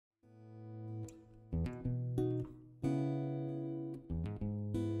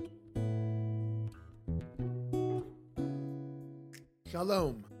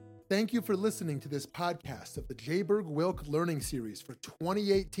Shalom. Thank you for listening to this podcast of the Jayberg Wilk Learning Series for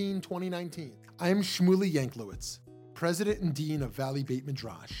 2018-2019. I am Shmuley Yanklowitz, President and Dean of Valley Beit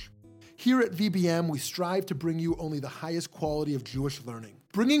Midrash. Here at VBM, we strive to bring you only the highest quality of Jewish learning,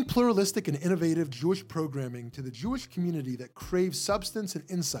 bringing pluralistic and innovative Jewish programming to the Jewish community that craves substance and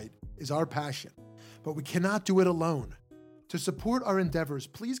insight is our passion, but we cannot do it alone. To support our endeavors,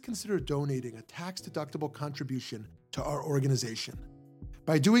 please consider donating a tax-deductible contribution to our organization.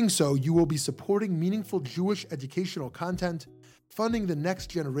 By doing so, you will be supporting meaningful Jewish educational content, funding the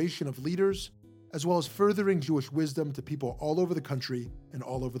next generation of leaders, as well as furthering Jewish wisdom to people all over the country and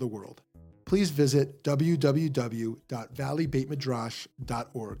all over the world. Please visit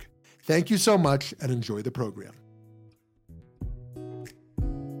www.valleybeitmidrash.org. Thank you so much and enjoy the program.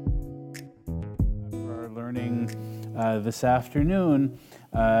 Our learning this afternoon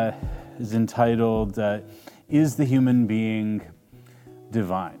is entitled, Is the Human Being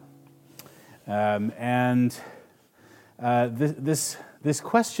Divine? This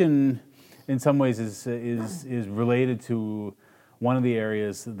question in some ways is related to one of the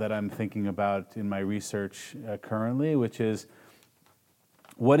areas that I'm thinking about in my research currently, which is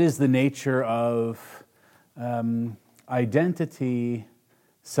what is the nature of identity,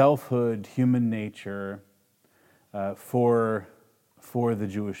 selfhood, human nature for the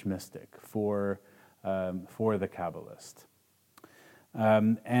Jewish mystic, for the Kabbalist.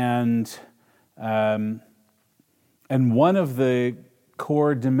 And one of the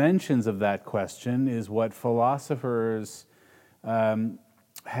core dimensions of that question is what philosophers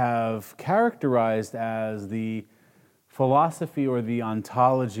have characterized as the philosophy or the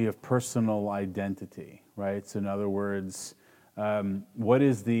ontology of personal identity, right? So in other words,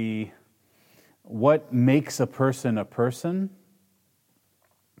 what makes a person,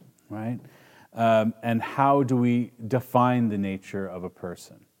 right? And how do we define the nature of a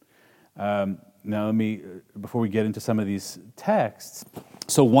person? Now let me, before we get into some of these texts,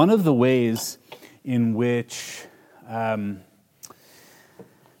 so one of the ways in which the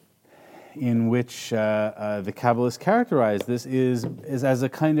Kabbalists characterize this is as a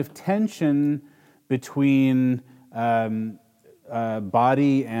kind of tension between body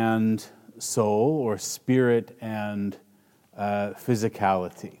and soul, or spirit and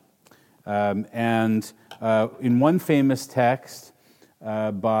physicality. In one famous text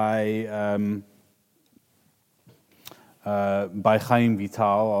by Chaim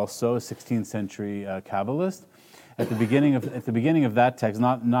Vital, also a 16th century Kabbalist, at the beginning of that text,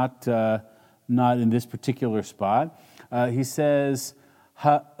 not in this particular spot, he says,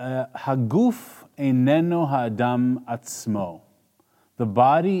 "Haguf eineno ha'adam atzmo." The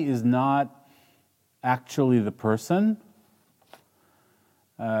body is not actually the person.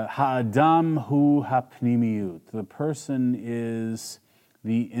 Ha'adam hu ha'pnimiyut. The person is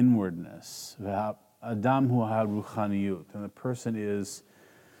the inwardness. Ha'adam hu ha'ruchaniyut. And the person is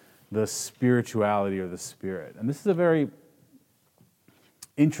the spirituality or the spirit. And this is a very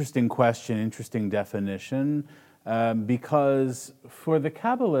interesting question, interesting definition, because for the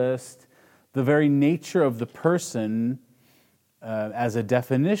Kabbalist, the very nature of the person as a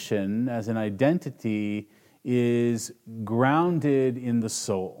definition, as an identity, is grounded in the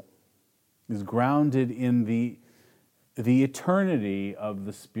soul, is grounded in the eternity of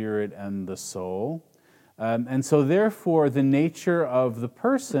the spirit and the soul. And so therefore the nature of the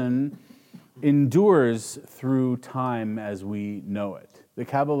person endures through time as we know it. The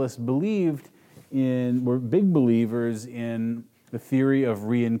Kabbalists were big believers in the theory of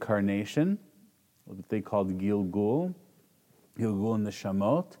reincarnation, what they called Gilgul and the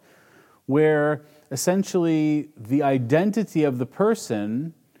Neshamot, where essentially the identity of the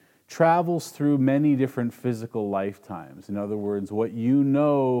person travels through many different physical lifetimes. In other words, what you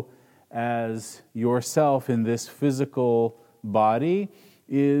know as yourself in this physical body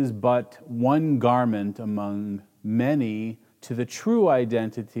is but one garment among many to the true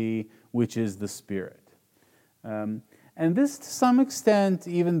identity, which is the spirit. And this, to some extent,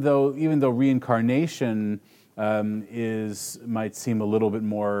 even though reincarnation might seem a little bit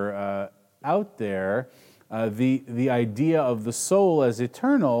more out there, the idea of the soul as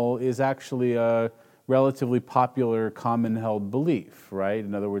eternal is actually a relatively popular, common-held belief, right?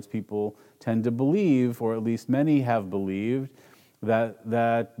 In other words, people tend to believe, or at least many have believed,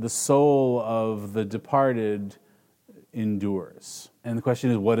 that the soul of the departed endures. And the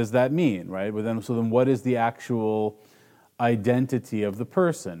question is, what does that mean, right? So then what is the actual identity of the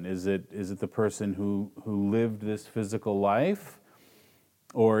person? Is it the person who lived this physical life,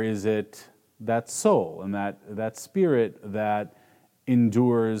 or is it that soul and that spirit that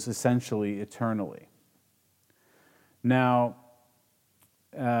endures essentially eternally? Now,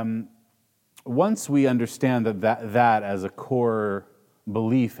 once we understand that as a core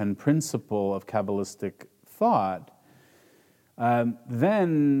belief and principle of Kabbalistic thought,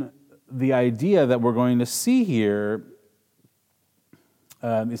 then the idea that we're going to see here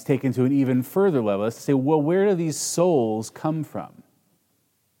is taken to an even further level. Let's say, well, where do these souls come from?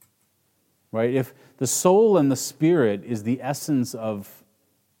 Right? If the soul and the spirit is the essence of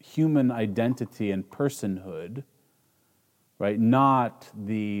human identity and personhood, right? Not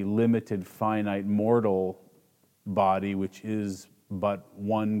the limited, finite, mortal body, which is but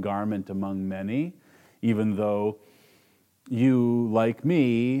one garment among many, even though you, like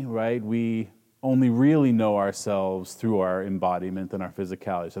me, right, we only really know ourselves through our embodiment and our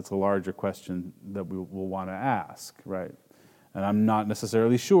physicality. So that's a larger question that we will want to ask, right? And I'm not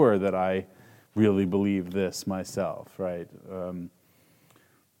necessarily sure that I really believe this myself, right?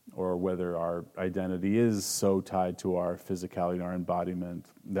 Or whether our identity is so tied to our physicality and our embodiment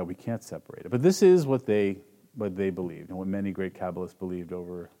that we can't separate it. But this is what they believed, and what many great Kabbalists believed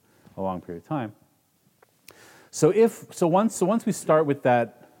over a long period of time. So once we start with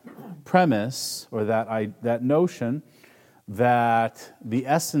that premise, or that notion that the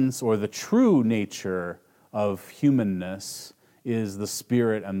essence or the true nature of humanness is the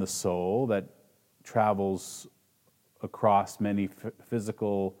spirit and the soul that travels across many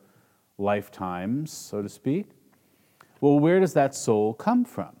physical lifetimes, so to speak. Well, where does that soul come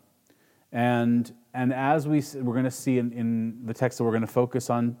from? And as we're going to see in the text that we're going to focus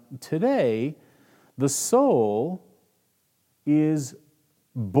on today, the soul is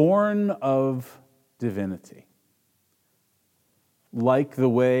born of divinity. Like the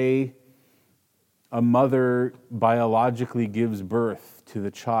way a mother biologically gives birth to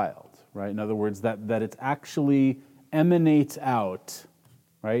the child, right? In other words, that it actually emanates out,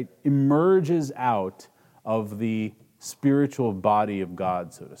 right? Emerges out of the spiritual body of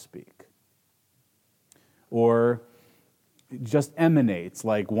God, so to speak. Or just emanates,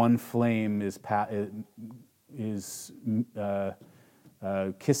 like one flame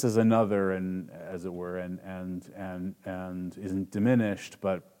kisses another, and as it were, and isn't diminished,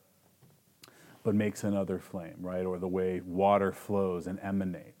 but makes another flame, right? Or the way water flows and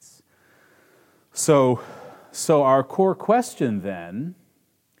emanates. So our core question then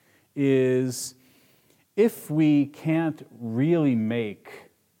is, if we can't really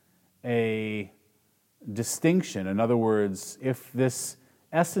make a distinction, in other words, if this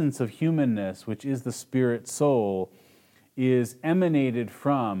essence of humanness, which is the spirit soul, is emanated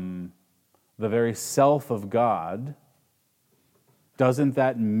from the very self of God, doesn't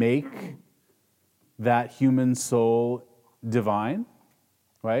that make that human soul divine?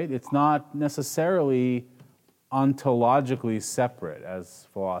 Right? It's not necessarily ontologically separate, as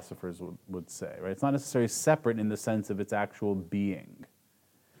philosophers would say. Right? It's not necessarily separate in the sense of its actual being.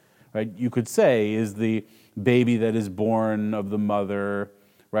 Right? You could say, is the baby that is born of the mother,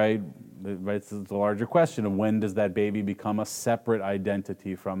 right? It's the larger question of when does that baby become a separate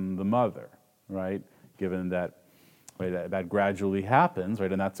identity from the mother, right? Given that that gradually happens,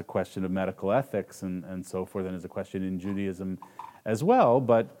 right? And that's a question of medical ethics and so forth, and is a question in Judaism as well.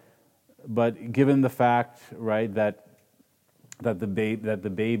 But given the fact, right, that the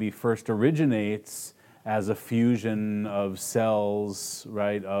baby first originates as a fusion of cells,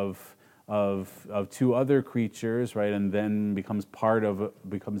 right, of two other creatures, right, and then becomes part of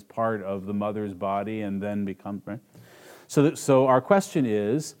the mother's body, and then becomes, right. So our question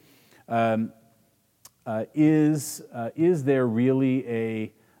is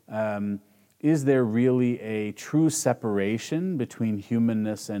there really a true separation between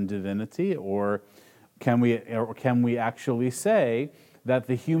humanness and divinity, or can we actually say that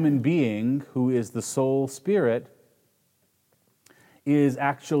the human being, who is the soul spirit, is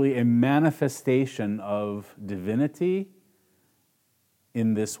actually a manifestation of divinity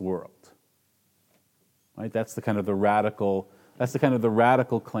in this world? Right? That's the kind of the radical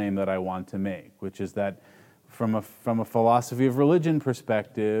claim that I want to make, which is that from a philosophy of religion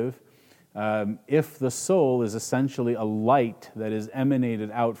perspective, if the soul is essentially a light that is emanated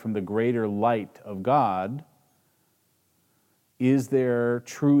out from the greater light of God, is there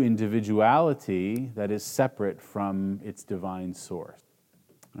true individuality that is separate from its divine source?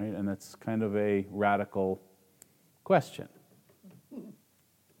 Right? And that's kind of a radical question.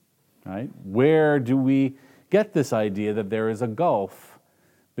 Right? Where do we get this idea that there is a gulf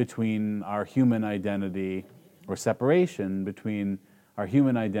between our human identity, or separation between our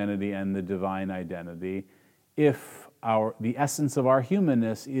human identity and the divine identity, if the essence of our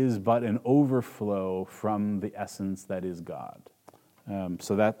humanness is but an overflow from the essence that is God?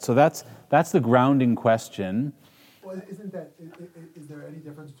 So that's the grounding question, Well, isn't that, is there any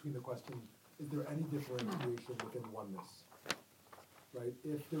difference between the question, is there any differentiation within oneness? Right?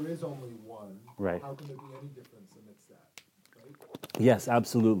 If there is only one, right. how can there be any difference amidst that? Right? Yes,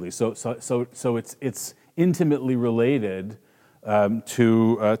 absolutely. So it's intimately related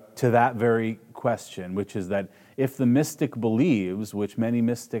to that very question, which is that if the mystic believes, which many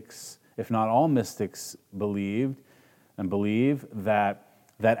mystics, if not all mystics, believe that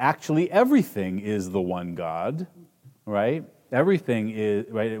actually everything is the one God, right? Everything is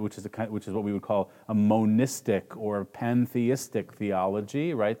right, which is what we would call a monistic or pantheistic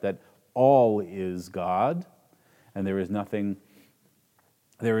theology, right? That all is God, and there is nothing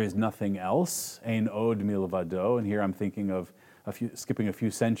else. Ein od milvado. And here I'm thinking of skipping a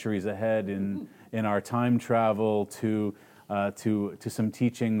few centuries ahead in our time travel to some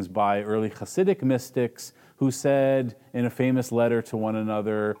teachings by early Hasidic mystics who said in a famous letter to one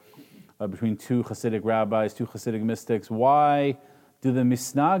another, between two Hasidic rabbis, two Hasidic mystics, why do the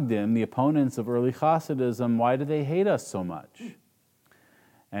Misnagdim, the opponents of early Hasidism, why do they hate us so much?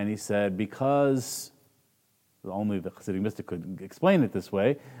 And he said, because, only the Hasidic mystic could explain it this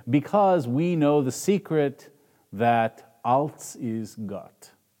way, because we know the secret that alles is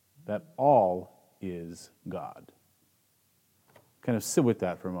Gott, that all is God. Kind of sit with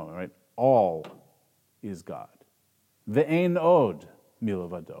that for a moment, right? All is God. Ve'ein od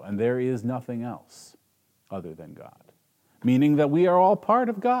milvado, and there is nothing else other than God, meaning that we are all part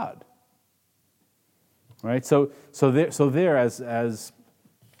of God, right? So there, as Rav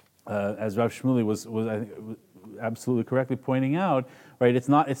Shmuley was I think absolutely correctly pointing out, right? It's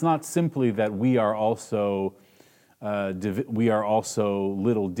not simply that we are also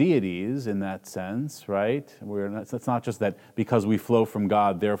little deities in that sense, right? It's not just that because we flow from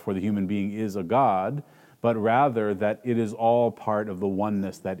God, therefore the human being is a God, but rather that it is all part of the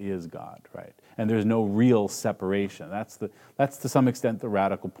oneness that is God, right? And there's no real separation. That's to some extent the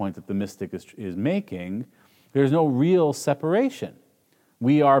radical point that the mystic is making. There's no real separation.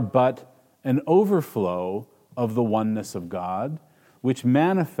 We are but an overflow of the oneness of God, which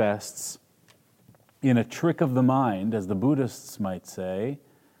manifests in a trick of the mind, as the Buddhists might say,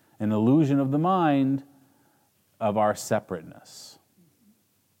 an illusion of the mind of our separateness,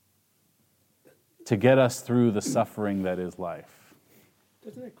 to get us through the suffering that is life.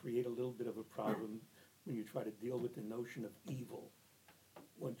 Doesn't that create a little bit of a problem when you try to deal with the notion of evil,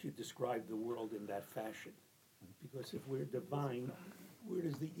 once you describe the world in that fashion? Because if we're divine, where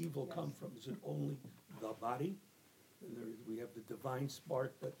does the evil come from? Is it only the body? And we have the divine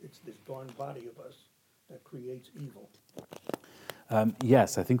spark, but it's this darn body of us that creates evil.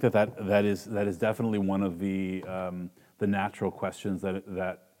 Yes, I think that is definitely one of the natural questions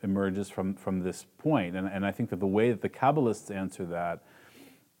that emerges from this point, and I think that the way that the Kabbalists answer that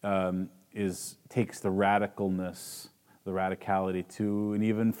takes the radicality to an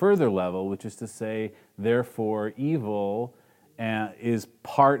even further level, which is to say, therefore, evil is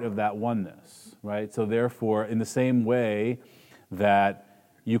part of that oneness, right? So therefore, in the same way that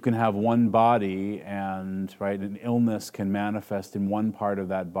you can have one body and, right, an illness can manifest in one part of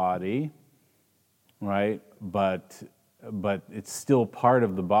that body, right? But it's still part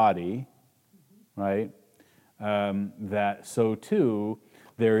of the body, right? That so too,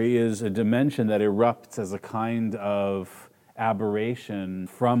 there is a dimension that erupts as a kind of aberration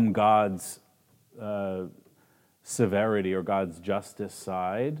from God's severity or God's justice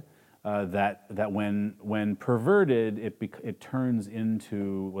side, that when perverted, it turns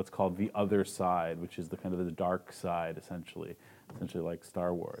into what's called the other side, which is the kind of the dark side, essentially like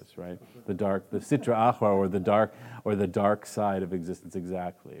Star Wars, right? The Sitra Achra, or the dark side of existence,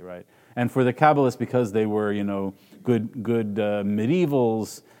 exactly, right? And for the Kabbalists, because they were, good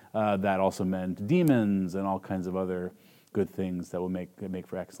medievals, that also meant demons and all kinds of other good things that will make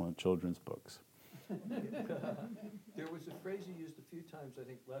for excellent children's books. There was a phrase you used a few times, I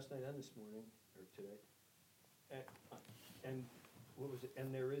think, last night and this morning, or today. And what was it?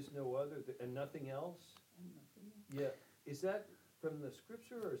 And there is no other, and nothing else? Yeah. Is that from the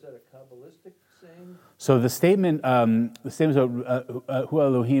scripture, or is that a Kabbalistic saying? So the statement Hu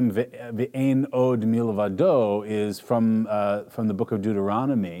Elohim ve'ein od milvado is from the book of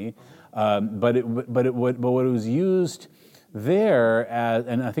Deuteronomy, but what it was used there as,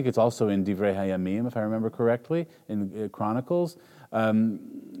 and I think it's also in Divrei Hayamim, if I remember correctly, in Chronicles.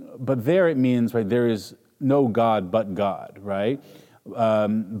 But there it means, right, there is no God but God, right?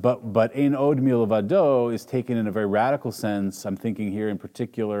 But ein od milvado is taken in a very radical sense. I'm thinking here in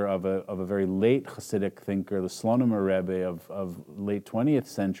particular of a very late Hasidic thinker, the Slonimer Rebbe of late 20th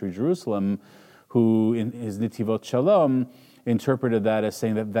century Jerusalem, who in his Nitivot Shalom interpreted that as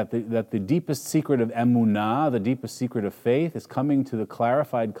saying that the deepest secret of emunah, the deepest secret of faith, is coming to the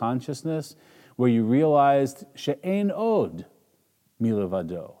clarified consciousness where you realized she'ein od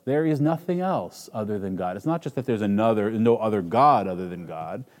milavado. There is nothing else other than God. It's not just that there's no other God other than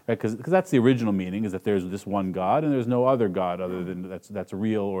God, right? Because that's the original meaning, is that there's this one God and there's no other God other than that's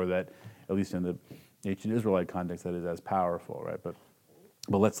real, or that, at least in the ancient Israelite context, that is as powerful, right? But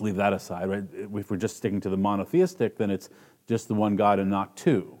let's leave that aside, right? If we're just sticking to the monotheistic, then it's just the one God and not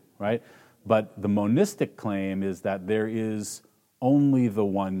two, right? But the monistic claim is that there is only the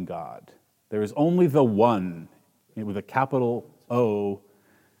one God. There is only the one, with a capital O,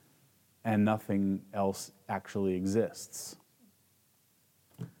 and nothing else actually exists,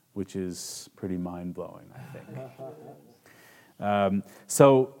 which is pretty mind-blowing, I think.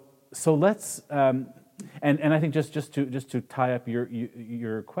 So let's, and I think just to tie up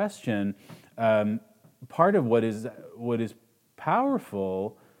your question, part of what is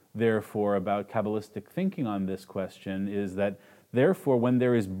powerful, therefore, about Kabbalistic thinking on this question is that, therefore, when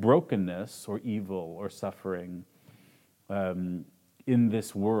there is brokenness or evil or suffering in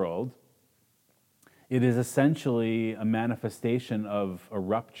this world, it is essentially a manifestation of a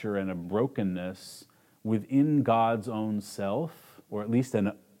rupture and a brokenness within God's own self, or at least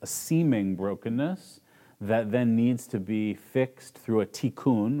a seeming brokenness, that then needs to be fixed through a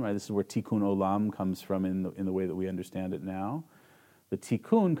tikkun, right? This is where tikkun olam comes from in the way that we understand it now. The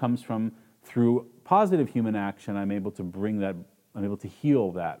tikkun comes from, through positive human action, I'm able to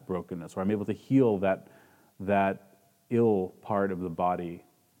heal that brokenness, or I'm able to heal that ill part of the body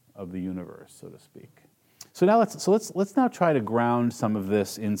of the universe, so to speak. So now let's now try to ground some of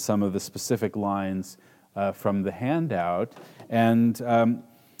this in some of the specific lines from the handout, and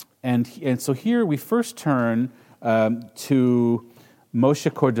so here we first turn to Moshe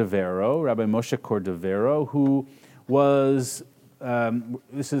Cordovero, Rabbi Moshe Cordovero, who was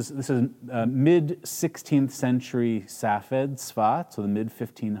this is mid 16th century Safed Tzfat, so the mid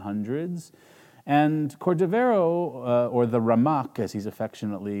 1500s, and Cordovero, or the Ramak as he's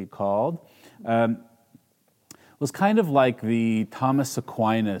affectionately called, was kind of like the Thomas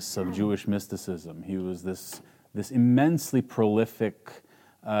Aquinas of Jewish mysticism. He was this immensely prolific,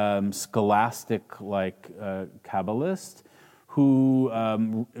 scholastic-like Kabbalist who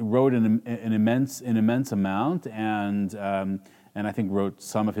wrote an immense amount, and I think wrote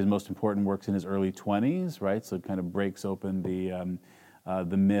some of his most important works in his early 20s, right? So it kind of breaks open the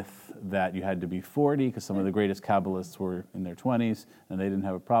myth that you had to be 40, because some of the greatest Kabbalists were in their 20s, and they didn't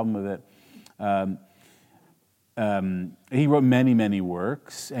have a problem with it. He wrote many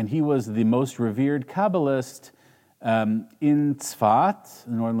works, and he was the most revered Kabbalist in Tzfat,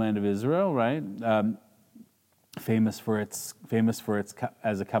 the northern land of Israel, right? Famous for its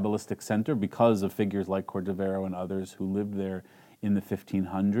as a Kabbalistic center because of figures like Cordovero and others who lived there in the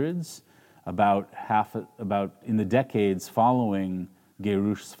 1500s. About in the decades following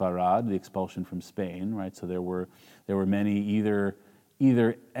Gerush Sfarad, the expulsion from Spain, right? So there were many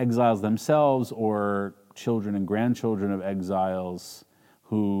either exiles themselves or children and grandchildren of exiles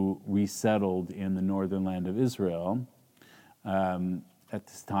who resettled in the northern land of Israel. At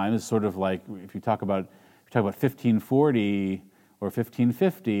this time, it's sort of like if you talk about 1540 or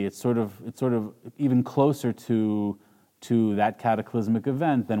 1550, it's sort of even closer to that cataclysmic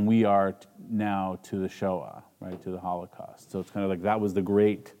event than we are now to the Shoah, right, to the Holocaust. So it's kind of like that was the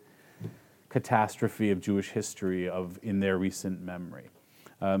great catastrophe of Jewish history in their recent memory.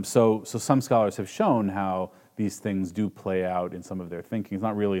 So some scholars have shown how these things do play out in some of their thinking. It's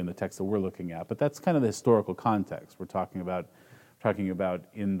not really in the text that we're looking at, but that's kind of the historical context. We're talking about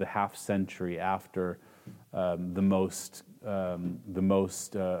in the half century after the most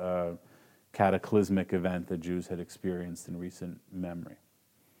cataclysmic event that Jews had experienced in recent memory,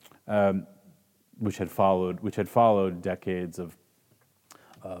 which had followed decades of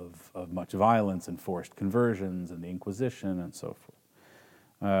much violence and forced conversions and the Inquisition and so forth.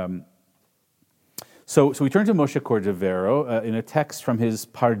 So we turn to Moshe Cordovero in a text from his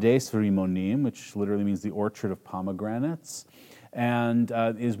Pardes Rimonim, which literally means the orchard of pomegranates, and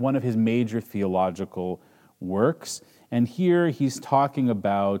is one of his major theological works. And here he's talking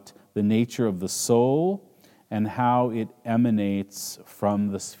about the nature of the soul and how it emanates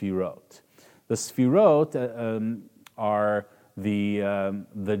from the Sfirot. The Sfirot are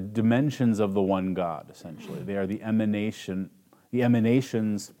the dimensions of the one God, essentially. They are the emanations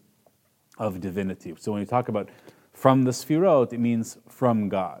of divinity. So when you talk about from the Sfirot, it means from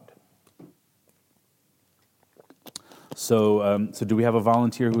God. So do we have a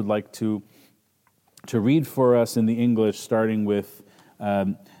volunteer who would like to read for us in the English, starting with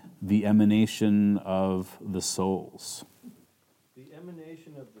the emanation of the souls. The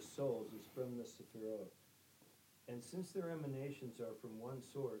emanation of the souls is from the Sephirot. And since their emanations are from one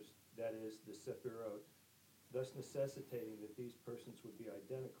source, that is, the Sephirot, thus necessitating that these persons would be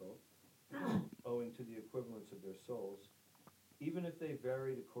identical, owing to the equivalence of their souls, even if they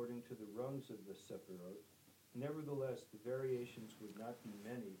varied according to the rungs of the Sephirot, nevertheless the variations would not be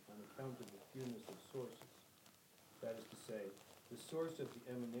many on account of the fewness of sources. That is to say, the source of the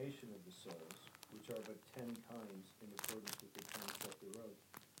emanation of the souls, which are but 10 kinds in accordance with the 10 Sephirot.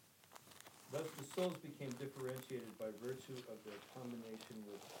 Thus the souls became differentiated by virtue of their combination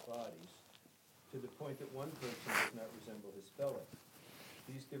with bodies, to the point that one person does not resemble his fellow.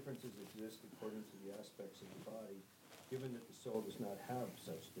 These differences exist according to the aspects of the body, given that the soul does not have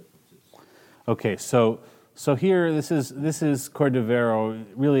such differences. Okay, so here this is Cordovero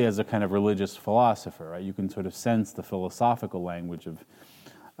really as a kind of religious philosopher, right? You can sort of sense the philosophical language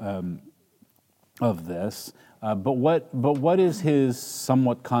of this, but what is his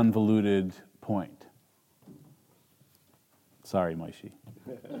somewhat convoluted point? Sorry, Moishi.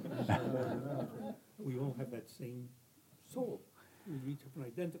 We all have that same soul. We each have an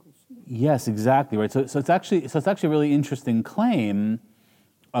identical soul. Yes, exactly right. So it's actually a really interesting claim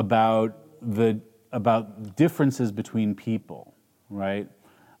about differences between people, right?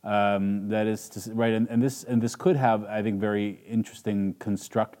 That is right, and this could have, I think, very interesting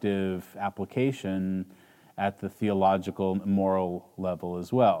constructive application at the theological and moral level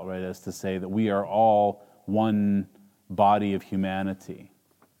as well, right? As to say that we are all one body of humanity,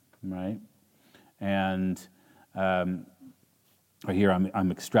 right? And here I'm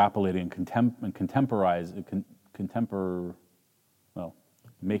extrapolating and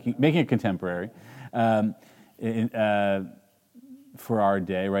making it contemporary for our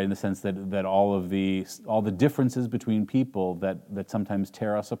day, right? In the sense that all the differences between people that sometimes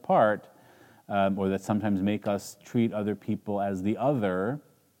tear us apart, or that sometimes make us treat other people as the other,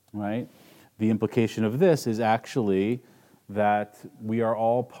 right? The implication of this is actually that we are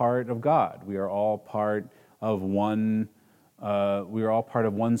all part of God. We are all part of one. We are all part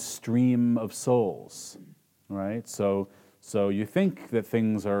of one stream of souls, right? So you think that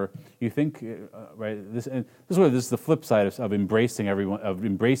things are. You think, right? This is the flip side of embracing everyone, of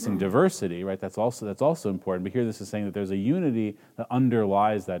embracing diversity, right? That's also important. But here, this is saying that there's a unity that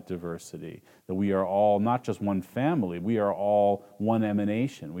underlies that diversity. That we are all not just one family. We are all one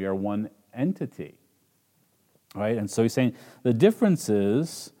emanation. We are one entity, right? And so he's saying the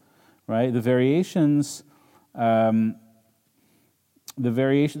differences, right? The variations.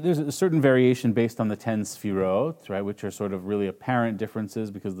 There's a certain variation based on the 10 sfirot, right, which are sort of really apparent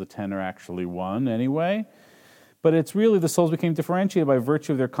differences because the 10 are actually one anyway. But it's really the souls became differentiated by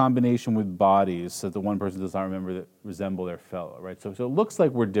virtue of their combination with bodies, so that one person does not resemble their fellow, right? So it looks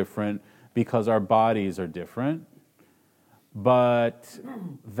like we're different because our bodies are different, but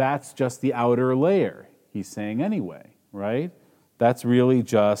that's just the outer layer, he's saying anyway, right? That's really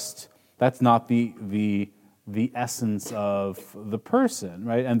that's not the essence of the person,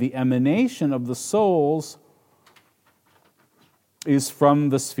 right? And the emanation of the souls is from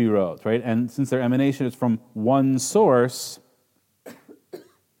the sfirot, right? And since their emanation is from one source,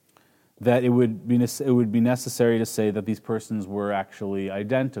 that it would be necessary to say that these persons were actually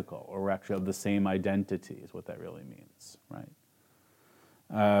identical, or were actually of the same identity, is what that really means, right?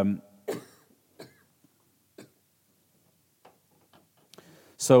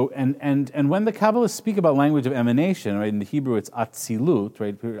 So, and when the Kabbalists speak about language of emanation, right, in the Hebrew it's atzilut,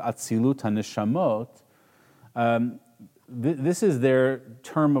 right, atzilut haneshamot, this is their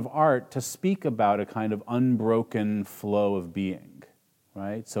term of art to speak about a kind of unbroken flow of being,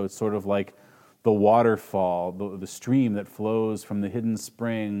 right? So it's sort of like the waterfall, the stream that flows from the hidden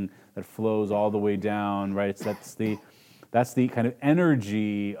spring that flows all the way down, right? That's the kind of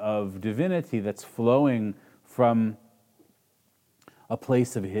energy of divinity that's flowing from a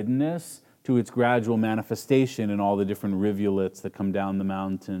place of hiddenness to its gradual manifestation in all the different rivulets that come down the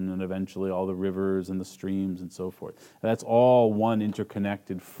mountain, and eventually all the rivers and the streams and so forth. That's all one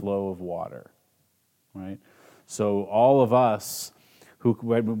interconnected flow of water, right? So all of us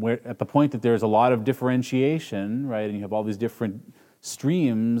we're at the point that there's a lot of differentiation, right, and you have all these different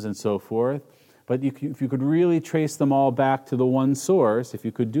streams and so forth, but if you could really trace them all back to the one source, if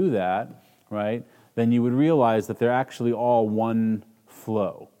you could do that, right, then you would realize that they're actually all one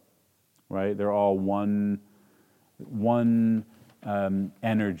flow, right? They're all one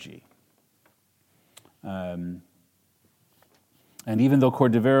energy. And even though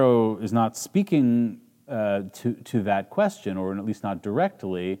Cordovero is not speaking to that question, or at least not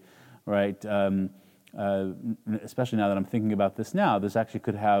directly, right? especially now that I'm thinking about this now, this actually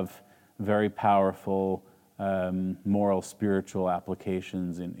could have very powerful moral, spiritual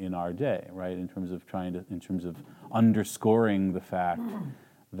applications in our day, right? In terms of underscoring the fact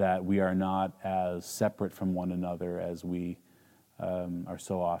that we are not as separate from one another as we are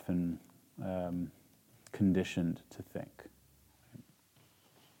so often conditioned to think.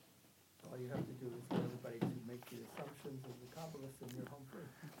 All you have to do is get everybody to make the assumptions of the Kabbalists and you're home free.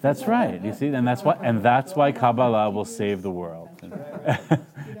 That's right. You see, and that's why Kabbalah will save the world. Do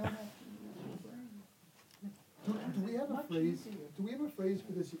we have a phrase? Do we have a phrase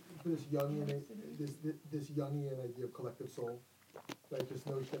for this Jungian this Jungian idea of collective soul? Like this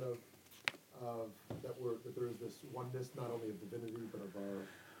notion of that there is this oneness not only of divinity but of our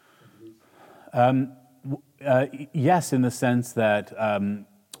entities. Yes, in the sense that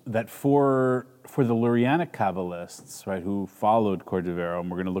that for the Lurianic Kabbalists, right, who followed Cordovero, and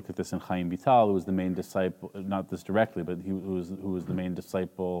we're going to look at this in Chaim Vital, who was the main disciple, not this directly, but who was the main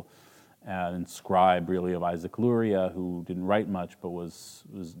disciple and scribe really of Isaac Luria, who didn't write much but is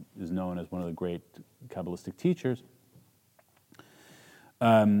known as one of the great Kabbalistic teachers.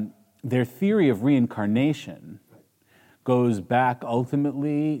 Their theory of reincarnation goes back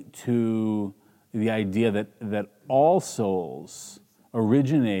ultimately to the idea that all souls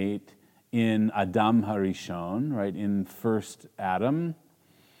originate in Adam Harishon, right, in first Adam.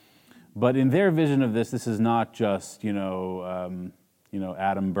 But in their vision of this is not just Adam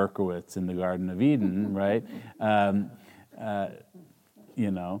Berkowitz in the Garden of Eden, right?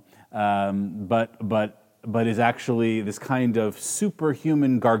 But is actually this kind of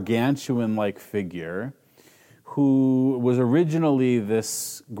superhuman, gargantuan-like figure who was originally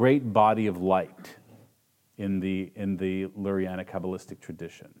this great body of light in the Lurianic Kabbalistic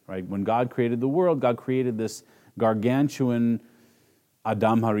tradition, right? When God created the world, God created this gargantuan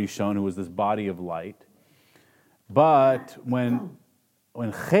Adam Harishon, who was this body of light. But when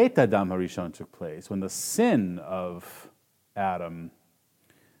Chet Adam Harishon took place, when the sin of Adam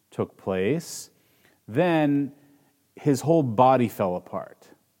took place, then his whole body fell apart,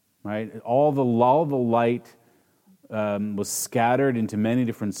 right? All the light was scattered into many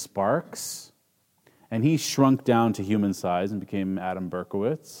different sparks, and he shrunk down to human size and became Adam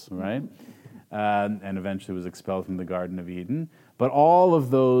Berkowitz, right? And eventually was expelled from the Garden of Eden. But all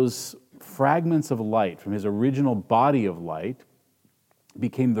of those fragments of light from his original body of light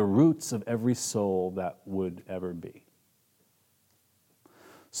became the roots of every soul that would ever be.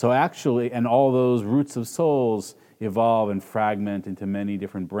 So actually, and all those roots of souls evolve and fragment into many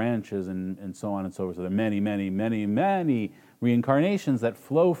different branches and so on and so forth. So there are many, many, many, many reincarnations that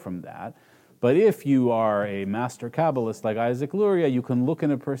flow from that. But if you are a master Kabbalist like Isaac Luria, you can look in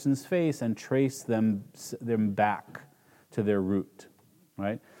a person's face and trace them back to their root,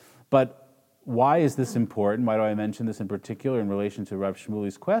 right? But why is this important? Why do I mention this in particular in relation to Rav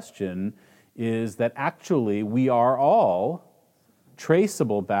Shmuli's question? Is that actually we are all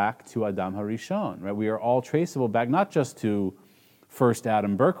traceable back to Adam Harishon, right? We are all traceable back not just to first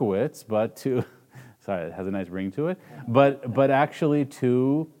Adam Berkowitz, but to, sorry, it has a nice ring to it, but actually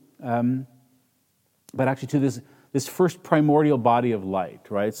to this first primordial body of light,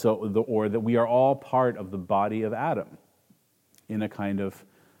 right? So or that we are all part of the body of Adam in a kind of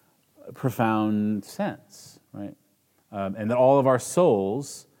profound sense, right? And that all of our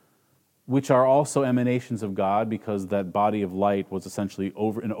souls, which are also emanations of God, because that body of light was essentially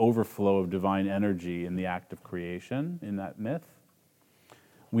an overflow of divine energy in the act of creation, in that myth.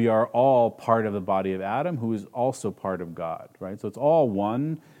 We are all part of the body of Adam, who is also part of God, right? So it's all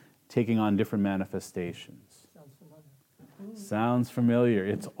one, taking on different manifestations. Sounds familiar.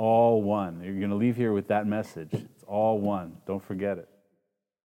 It's all one. You're going to leave here with that message. It's all one. Don't forget it.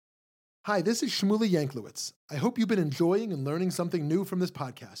 Hi, this is Shmuley Yanklowitz. I hope you've been enjoying and learning something new from this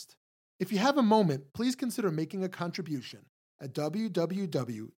podcast. If you have a moment, please consider making a contribution at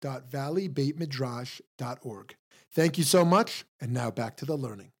www.valleybeitmidrash.org. Thank you so much, and now back to the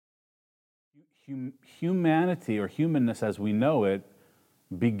learning. Humanity, or humanness as we know it,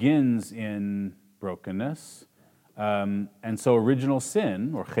 begins in brokenness. And so original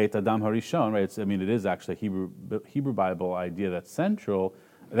sin, or Chet Adam Harishon, right? It is actually a Hebrew Bible idea that's central,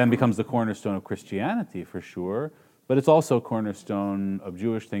 then becomes the cornerstone of Christianity for sure, but it's also a cornerstone of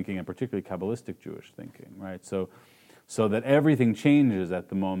Jewish thinking, and particularly Kabbalistic Jewish thinking, right? So that everything changes at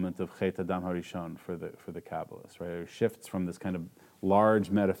the moment of Chet Adam Harishon for the Kabbalists, right? It shifts from this kind of large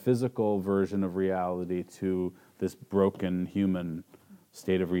metaphysical version of reality to this broken human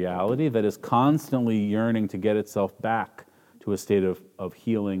state of reality that is constantly yearning to get itself back to a state of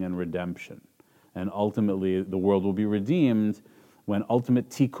healing and redemption. And ultimately, the world will be redeemed when ultimate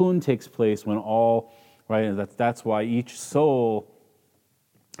tikkun takes place, when all, right, and that's why each soul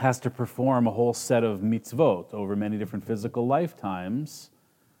has to perform a whole set of mitzvot over many different physical lifetimes.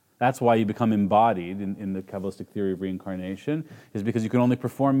 That's why you become embodied in the Kabbalistic theory of reincarnation, is because you can only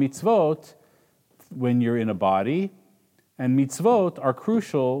perform mitzvot when you're in a body, and mitzvot are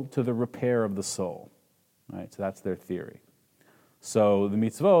crucial to the repair of the soul. Right? So that's their theory. So the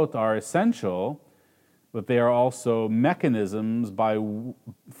mitzvot are essential, but they are also mechanisms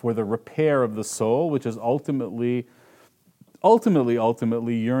for the repair of the soul, which is ultimately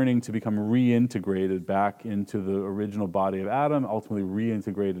yearning to become reintegrated back into the original body of Adam, ultimately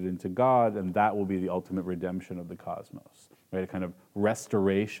reintegrated into God, and that will be the ultimate redemption of the cosmos, right? A kind of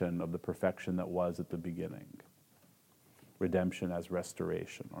restoration of the perfection that was at the beginning. Redemption as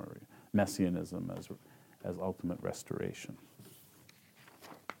restoration, or messianism as ultimate restoration.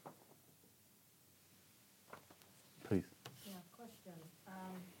 Please. Yeah, question.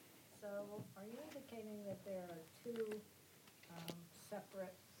 So are you indicating that there are two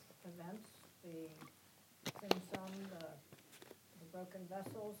separate events, the Tzimtzum, the broken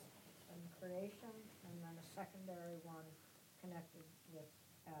vessels and creation, and then a secondary one connected with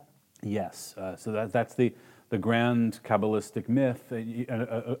Adam? Yes, so that's the grand Kabbalistic myth,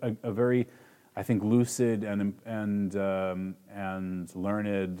 a very, I think, lucid and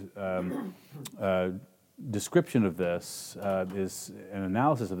learned description of this is an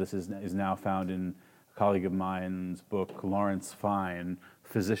analysis of this is now found in a colleague of mine's book, Lawrence Fine,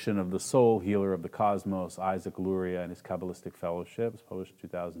 Physician of the Soul, Healer of the Cosmos, Isaac Luria, and his Kabbalistic Fellowship. It's published in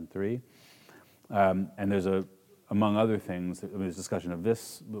 2003. And there's among other things, there's discussion of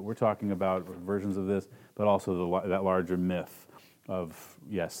this that we're talking about, versions of this, but also that larger myth of,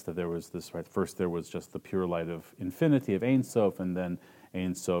 yes, that there was this, right, first there was just the pure light of infinity, of Ein Sof, and then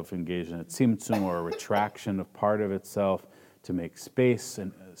Ein Sof engaged in a tzimtzum, or a retraction of part of itself to make space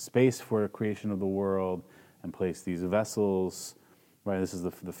for a creation of the world, and place these vessels, right, this is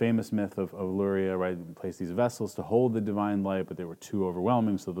the famous myth of Luria, right, place these vessels to hold the divine light, but they were too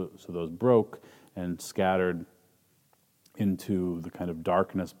overwhelming, so those broke and scattered into the kind of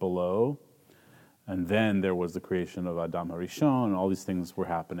darkness below. And then there was the creation of Adam HaRishon, and all these things were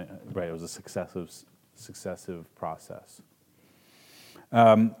happening, right, it was a successive process.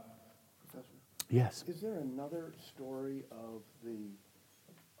 Professor, Yes. is there another story of the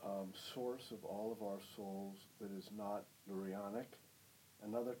source of all of our souls that is not Lurianic?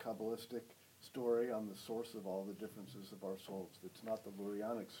 Another Kabbalistic story on the source of all the differences of our souls that's not the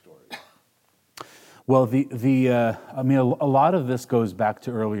Lurianic story? Well, I mean, a lot of this goes back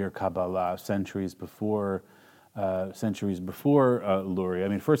to earlier Kabbalah, centuries before Luria. I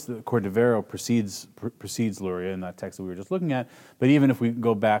mean, first, the Cordovero precedes Luria in that text that we were just looking at. But even if we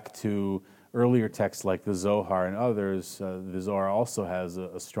go back to earlier texts like the Zohar and others, the Zohar also has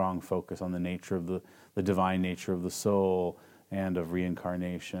a strong focus on the nature of the divine nature of the soul and of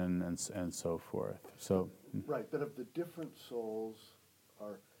reincarnation and so forth. So Right, but of the different souls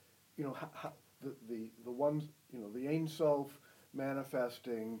are, how, the ones, the Ein Sof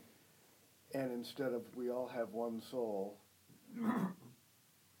manifesting, and instead of we all have one soul,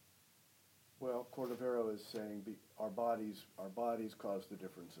 well, Cordovero is saying our bodies cause the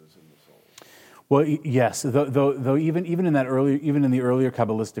differences in the soul. well, yes. Though even in the earlier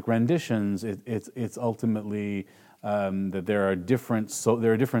Kabbalistic renditions, it's ultimately that there are different soul.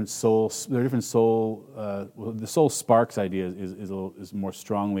 The soul sparks idea is more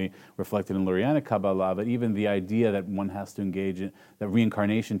strongly reflected in Lurianic Kabbalah. But even the idea that one has to engage in that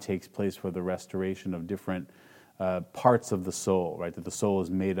reincarnation takes place for the restoration of different parts of the soul, right? That the soul is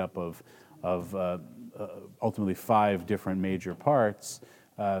made up of ultimately 5 different major parts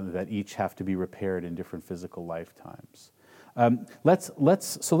that each have to be repaired in different physical lifetimes. Let's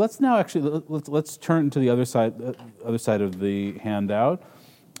now turn to the other side of the handout,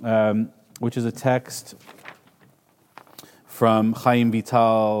 which is a text from Chaim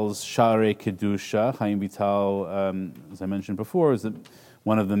Vital's Sha'arei Kedusha. Chaim Vital, as I mentioned before, is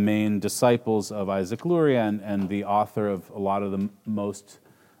one of the main disciples of Isaac Luria and the author of a lot of the most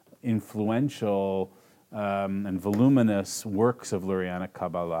influential and voluminous works of Lurianic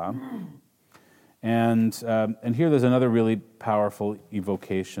Kabbalah. And here there's another really powerful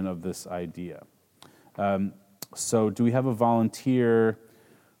evocation of this idea. So do we have a volunteer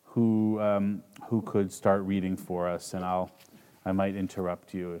who could start reading for us? And I might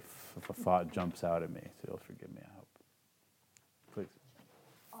interrupt you if a thought jumps out at me, so you'll forgive me, I hope. Please.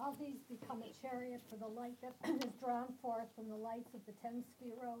 All these become a chariot for the light that is drawn forth from the lights of the 10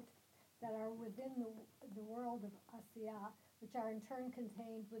 Sefirot that are within the world of Asiyah, which are in turn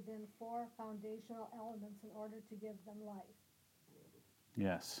contained within 4 foundational elements in order to give them life.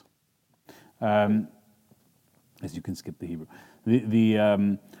 Yes. As you can skip the Hebrew.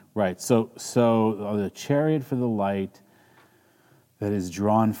 Right. So the chariot for the light that is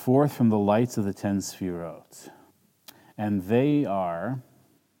drawn forth from the lights of the 10 Sefirot. And they are...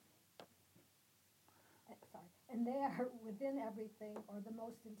 And they are within everything, or the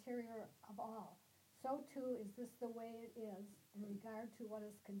most interior of all. So too is this the way it is in regard to what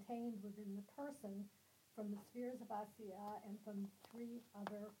is contained within the person from the spheres of Asiya and from 3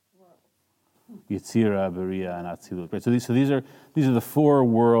 other worlds. Yetzira, Beriah, and Atzilut. Right. So these are the 4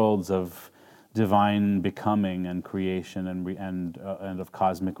 worlds of divine becoming and creation and of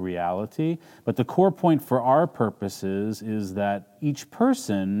cosmic reality. But the core point for our purposes is that each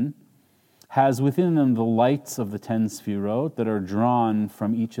person has within them the lights of the 10 Sefirot that are drawn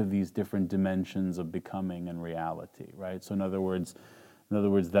from each of these different dimensions of becoming and reality. Right. So in other words,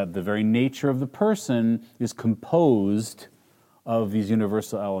 that the very nature of the person is composed of these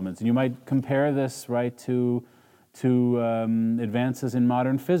universal elements. And you might compare this, right, to advances in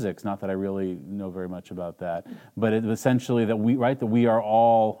modern physics. Not that I really know very much about that, but essentially that we are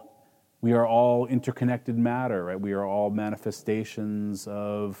all interconnected matter, right? We are all manifestations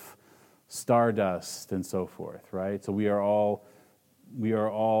of stardust and so forth, right? So we are all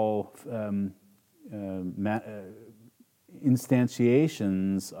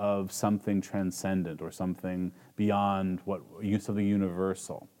instantiations of something transcendent or something beyond something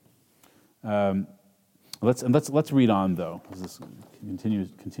universal. Let's read on though, as this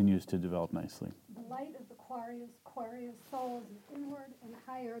continues to develop nicely. The light of the quarry of souls is inward and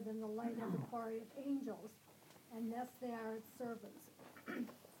higher than the light of the quarry of angels, and thus they are its servants.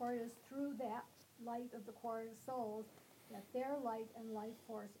 For it is through that light of the quarry of souls that their light and life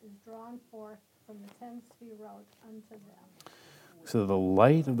force is drawn forth from the 10 Sefirot unto them. So the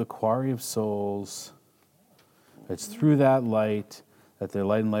light of the quarry of souls, it's through that light that their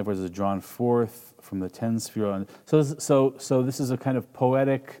light and life force is drawn forth from the 10 Sefirot. So this is a kind of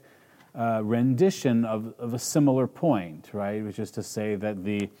poetic rendition of a similar point, right? Which is to say that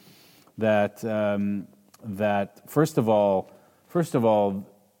first of all,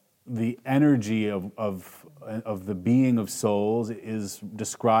 the energy of the being of souls is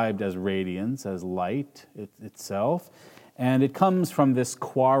described as radiance, as light itself, and it comes from this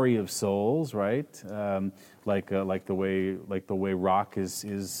quarry of souls, right? Like the way rock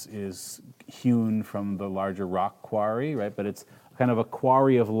is hewn from the larger rock quarry, right? But it's kind of a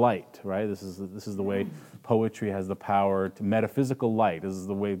quarry of light, right? This is the way poetry has the power to metaphysical light. This is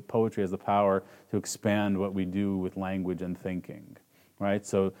the way poetry has the power to expand what we do with language and thinking. Right?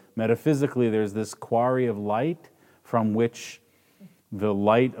 So metaphysically, there's this quarry of light from which the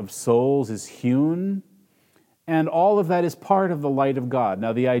light of souls is hewn, and all of that is part of the light of God.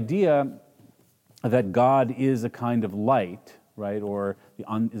 Now, the idea that God is a kind of light, right, or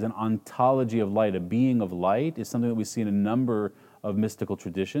is an ontology of light, a being of light, is something that we see in a number of mystical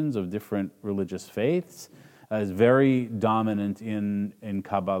traditions of different religious faiths, is very dominant in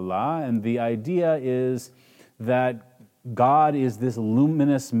Kabbalah, and the idea is that God is this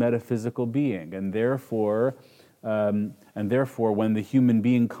luminous metaphysical being, and therefore, when the human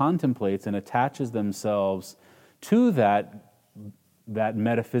being contemplates and attaches themselves to that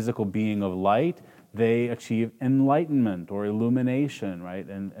metaphysical being of light, they achieve enlightenment or illumination, right?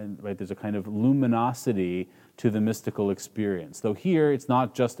 And right, there's a kind of luminosity to the mystical experience. Though here, it's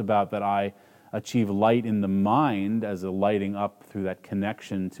not just about that I achieve light in the mind as a lighting up through that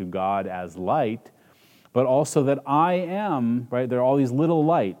connection to God as light, but also that I am, right, there are all these little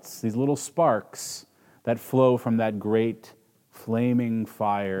lights, these little sparks that flow from that great flaming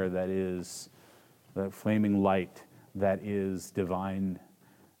fire that is, that flaming light that is divine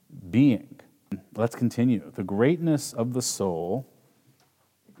being. Let's continue. The greatness of the soul.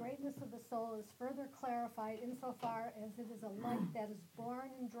 The greatness of the soul is further clarified insofar as it is a light that is born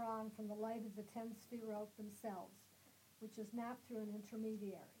and drawn from the light of the 10 Sefirot themselves, which is not through an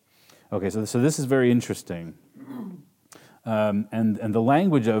intermediary. Okay, so this is very interesting, and the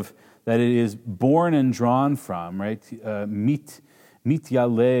language of that it is born and drawn from, right? Mit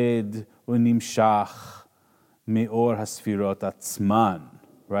yaled unimshach meor hasfirot atzman,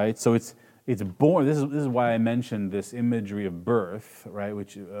 right? So it's born. This is why I mentioned this imagery of birth, right?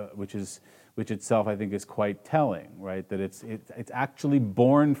 Which itself I think is quite telling, right? That it's actually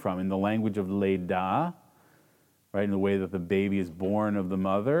born from, in the language of Leida, right, in the way that the baby is born of the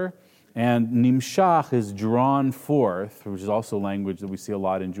mother. And nimshach is drawn forth, which is also language that we see a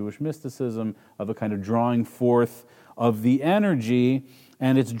lot in Jewish mysticism, of a kind of drawing forth of the energy,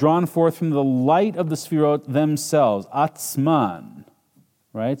 and it's drawn forth from the light of the Sefirot themselves, atzman,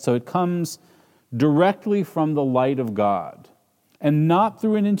 right? So it comes directly from the light of God. and not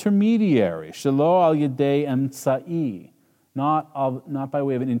through an intermediary. Shelo al yedei emtsa'i, not by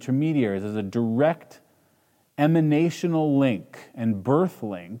way of an intermediary. There's a direct emanational link and birth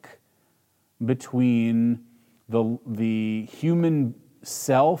link between the human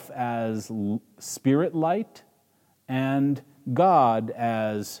self as spirit light and God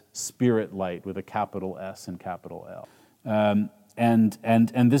as spirit light with a capital S and capital L. And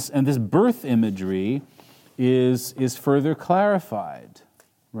this birth imagery is further clarified,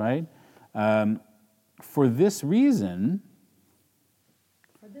 right? For this reason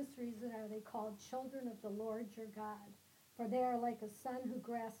are they called children of the Lord your God, for they are like a son who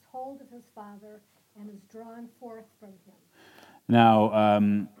grasped hold of his father and is drawn forth from him.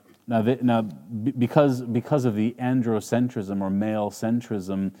 Because of the androcentrism or male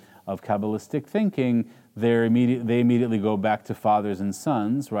centrism of Kabbalistic thinking, they immediately go back to fathers and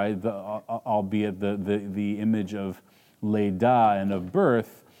sons, right? Albeit the image of Leidah and of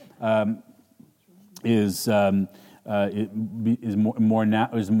birth is more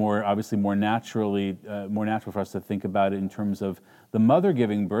natural for us to think about it in terms of the mother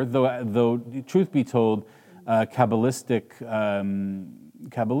giving birth. Though truth be told, Kabbalistic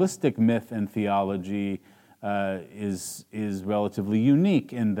myth and theology is relatively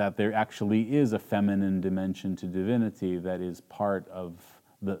unique in that there actually is a feminine dimension to divinity that is part of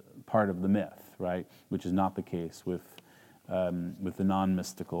the myth, right? Which is not the case with the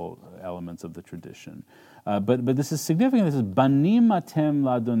non-mystical elements of the tradition. But this is significant. This is banim atem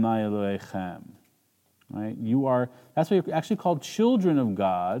ladonai Elohechem, right? That's why you're actually called children of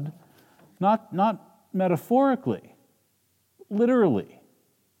God, not metaphorically, literally,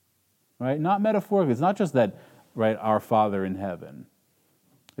 right? Not metaphorically. It's not just that, right? Our Father in heaven.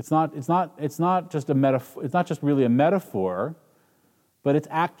 It's not just a metaphor. It's not just really a metaphor, but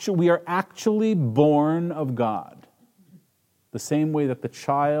we are actually born of God. The same way that the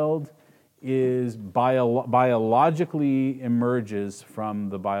child is biologically emerges from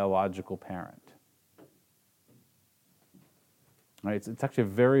the biological parent. Right? It's actually a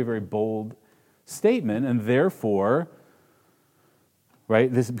very, very bold statement, and therefore,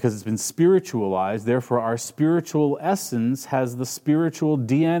 right, because it's been spiritualized, therefore our spiritual essence has the spiritual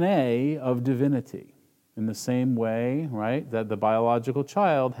DNA of divinity. In the same way, right, that the biological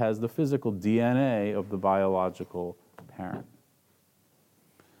child has the physical DNA of the biological parent.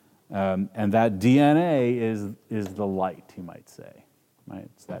 And that DNA is the light, you might say, right?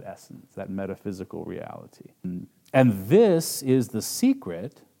 It's that essence, that metaphysical reality. And this is the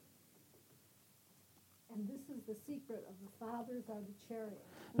secret. And this is the secret of the fathers are the chariot.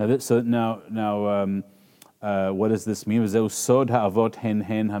 What does this mean? Sod ha'avot hen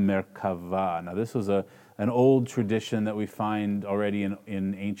hamerkava. Now, this was an old tradition that we find already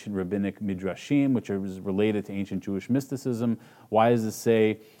in ancient rabbinic midrashim, which is related to ancient Jewish mysticism. Why does it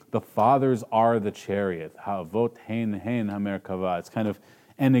say the fathers are the chariot? Ha'avot hen hamerkava. It's kind of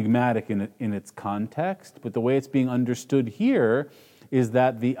enigmatic in its context, but the way it's being understood here is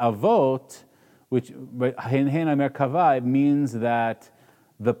that the avot, which hen hamerkava, means that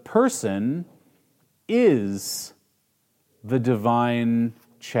the person is the divine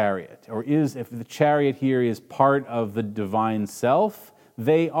chariot, or if the chariot here is part of the divine self,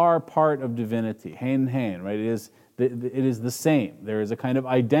 they are part of divinity. Hein, right? It is the same. There is a kind of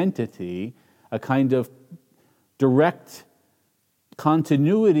identity, a kind of direct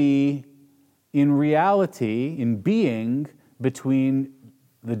continuity in reality, in being, between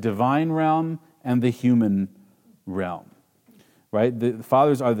the divine realm and the human realm. Right? The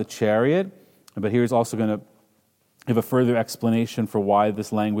fathers are the chariot, but here's also going to give a further explanation for why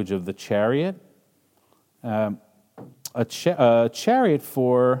this language of the chariot. A chariot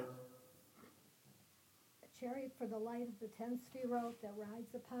for the light of the 10 sefirot that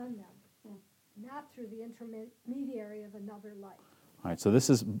rides upon them, not through the intermediary of another light. All right, so this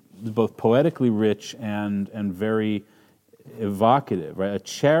is both poetically rich and very evocative, right? A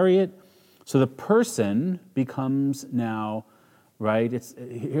chariot, so the person becomes now, right?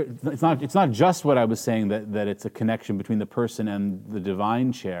 It's not just what I was saying that it's a connection between the person and the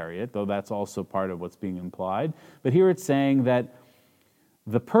divine chariot, though that's also part of what's being implied. But here it's saying that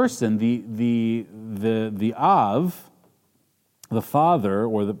the person, the Av, the father,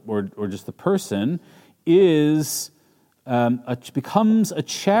 or just the person, becomes a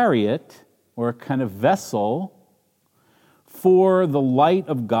chariot or a kind of vessel for the light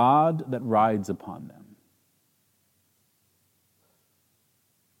of God that rides upon them.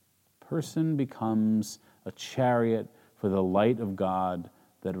 Person becomes a chariot for the light of God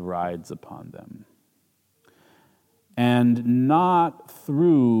that rides upon them. and not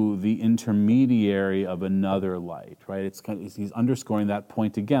through the intermediary of another light, right? He's underscoring that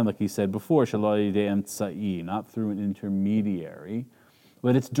point again, like he said before, shelo al-yedei emtza'i, not through an intermediary,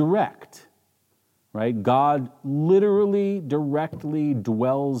 but it's direct, right? God literally, directly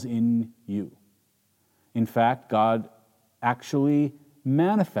dwells in you. In fact, God actually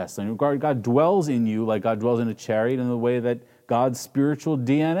manifests. And God dwells in you like God dwells in a chariot in the way that God's spiritual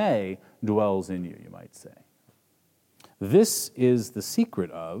DNA dwells in you, you might say. This is the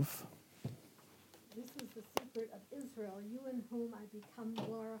secret of... This is the secret of Israel, you in whom I become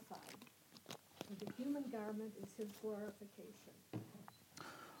glorified. For the human garment is his glorification.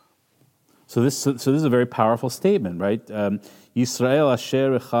 So this is a very powerful statement, right? Yisrael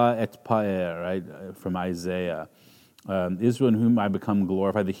asher echa et pa'er, right? From Isaiah. Israel in whom I become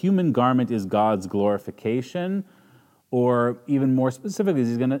glorified. The human garment is God's glorification, or even more specifically,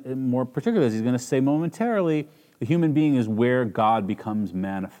 he's going to say momentarily, the human being is where God becomes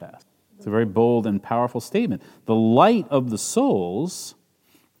manifest. It's a very bold and powerful statement. The light of the souls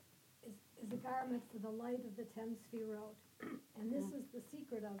is a garment for the light of the 10 Sefirot. And this is the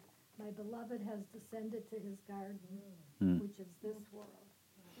secret of my beloved has descended to his garden, which is this world.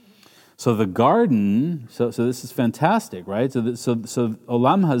 So the garden, so this is fantastic, right? So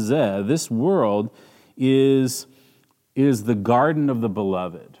Olam Hazeh, this world, is the garden of the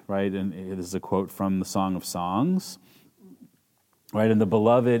beloved, right? And this is a quote from the Song of Songs, right? And the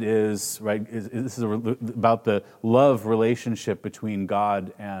beloved is, right, this is about the love relationship between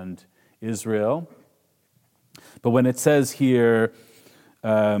God and Israel. But when it says here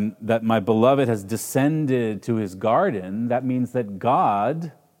that my beloved has descended to his garden, that means that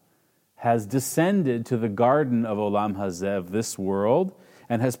God has descended to the garden of Olam Hazeh, this world,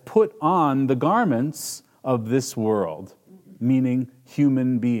 and has put on the garments of this world, meaning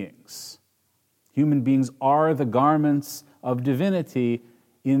human beings. Human beings are the garments of divinity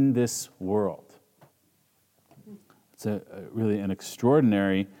in this world. It's really an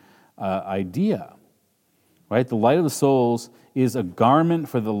extraordinary idea, right? The light of the souls is a garment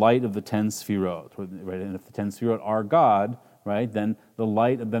for the light of the 10 Sefirot, right? And if the 10 Sefirot are God, right, then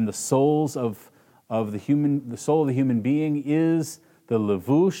the souls of the soul of the human being is the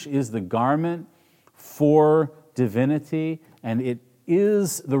levush, is the garment for divinity, and it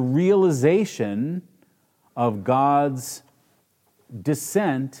is the realization of God's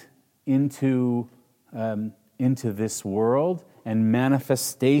descent into this world and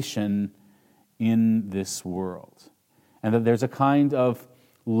manifestation in this world. And that there's a kind of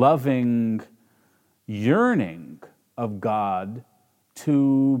loving yearning of God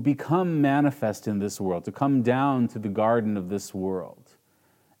to become manifest in this world, to come down to the garden of this world,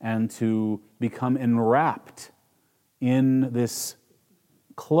 and to become enwrapped in this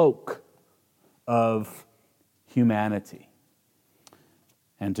cloak of humanity,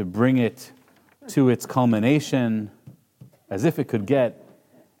 and to bring it to its culmination, as if it could get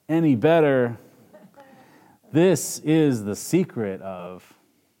any better. This is the secret of...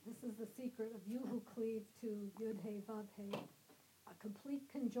 This is the secret of you who cleave to Yud He Vav He, a complete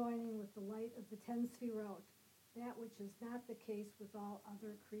conjoining with the light of the 10 Sefirot, that which is not the case with all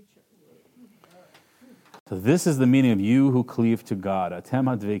other creatures. So this is the meaning of you who cleave to God. Atem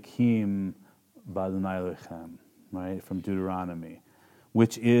hadvekim b'Adonai Elohechem, right, from Deuteronomy,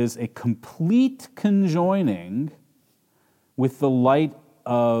 which is a complete conjoining with the light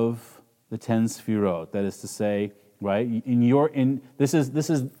of the 10 Sefirot. That is to say, right, this is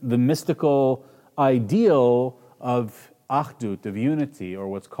the mystical ideal of Achdut, of unity, or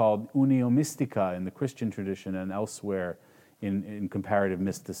what's called unio mystica in the Christian tradition and elsewhere in comparative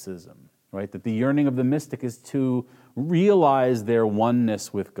mysticism, right? That the yearning of the mystic is to realize their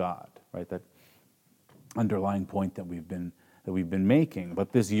oneness with God, right? That underlying point that we've been making.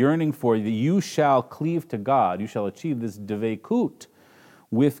 But this yearning for you shall cleave to God, you shall achieve this devekut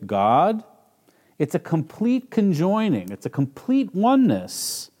with God. It's a complete conjoining. It's a complete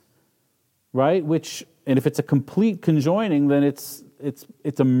oneness, right? And if it's a complete conjoining, then it's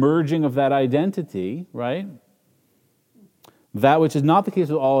a merging of that identity, right? That which is not the case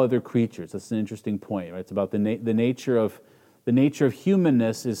with all other creatures. That's an interesting point, right? It's about the nature of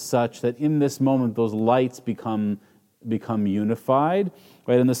humanness is such that in this moment those lights become unified,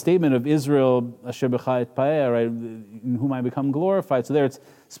 right? And the statement of Israel, Asher b'cha et pa'er, right, in whom I become glorified. So there, it's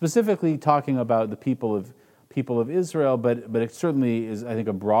specifically talking about the people of Israel, but it certainly is, I think,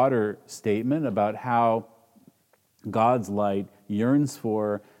 a broader statement about how God's light yearns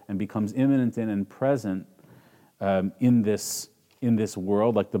for and becomes immanent in and present in this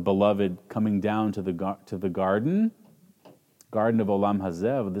world, like the beloved coming down to the garden of Olam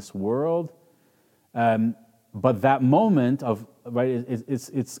Hazeh, of this world. but that moment of right,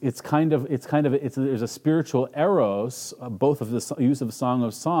 there's a spiritual eros, both of the use of Song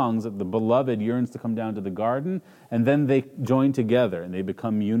of Songs, that the beloved yearns to come down to the garden, and then they join together and they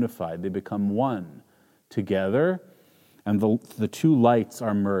become unified. They become one together, and the two lights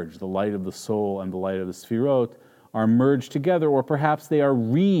are merged. The light of the soul and the light of the Sfirot are merged together, or perhaps they are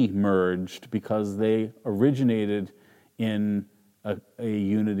re-merged because they originated in a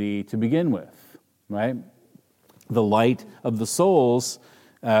unity to begin with, right? The light of the souls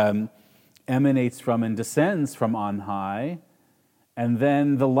emanates from and descends from on high, and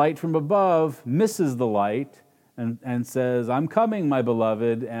then the light from above misses the light and says, "I'm coming, my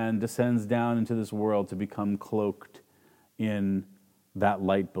beloved," and descends down into this world to become cloaked in that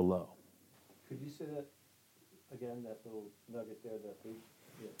light below. Could you say that again, that little nugget there, that we...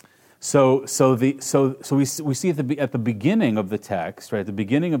 Yeah. So we see at the beginning of the text, right? At the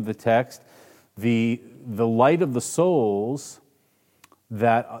beginning of the text, the light of the souls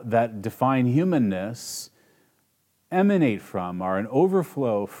that define humanness emanate from, are an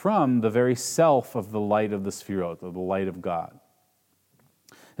overflow from the very self of the light of the Sfirot, of the light of God.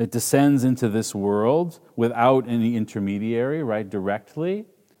 It descends into this world without any intermediary, right, directly.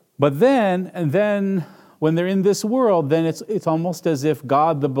 But then when they're in this world, then it's almost as if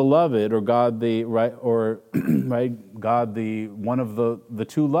God the beloved, or God the right, or right, God the one of the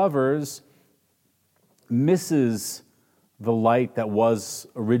two lovers misses the light that was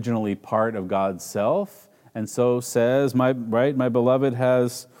originally part of God's self, and so says, my beloved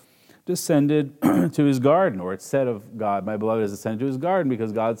has descended to his garden, or it's said of God, my beloved has descended to his garden,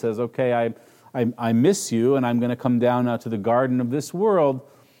 because God says, okay, I miss you, and I'm going to come down now to the garden of this world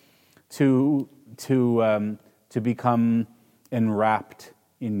to become enwrapped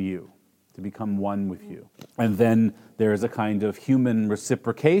in you, to become one with you. And then there is a kind of human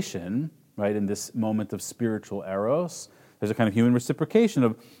reciprocation, right, in this moment of spiritual eros. There's a kind of human reciprocation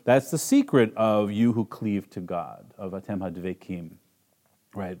of, that's the secret of you who cleave to God, of Atem HaDvekim,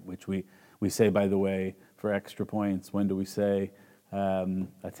 right, which we say, by the way, for extra points. When do we say, Atem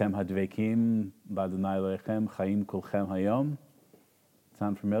HaDvekim, B'Adonai Elohechem, Chaim Kulchem Hayom?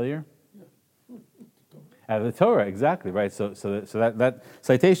 Sound familiar? Out of the Torah, exactly, right? So that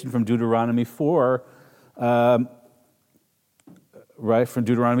citation from Deuteronomy 4, right, from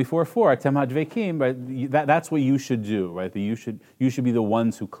Deuteronomy 4:4, Atem HaDvekim, right? That's what you should do, right? You should be the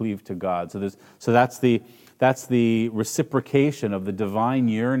ones who cleave to God. So that's the reciprocation of the divine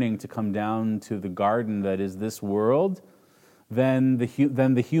yearning to come down to the garden that is this world. Then the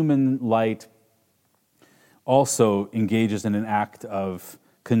human light also engages in an act of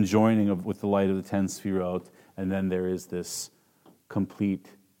conjoining with the light of the 10 Sfirot, and then there is this complete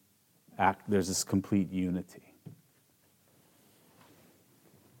act. There's this complete unity.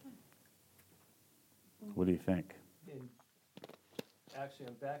 What do you think? Actually,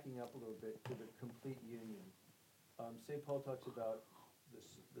 I'm backing up a little bit to the complete union. St. Paul talks about the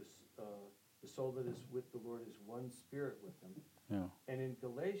soul that is with the Lord is one spirit with him. Yeah. And in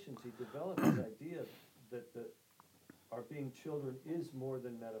Galatians, he developed this idea that our being children is more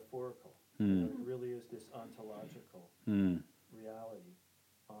than metaphorical. You know, it really is this ontological reality.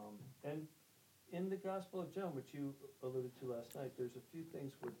 And in the Gospel of John, which you alluded to last night, there's a few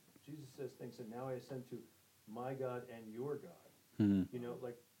things where Jesus says things, and now I ascend to my God and your God. You know,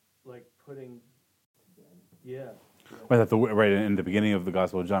 like putting, yeah. Right in the beginning of the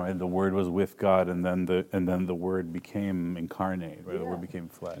Gospel of John, right, the Word was with God, and then the Word became incarnate, right? Yeah. The Word became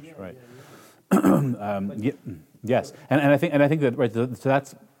flesh, yeah, right? Yeah. Yes, and I think that, right. So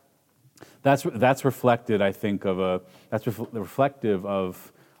that's reflected, I think, reflective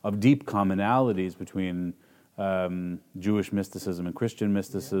of deep commonalities between Jewish mysticism and Christian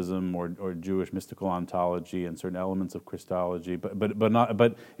mysticism, or Jewish mystical ontology and certain elements of Christology,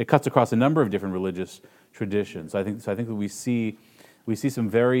 but it cuts across a number of different religious traditions. So I think that we see some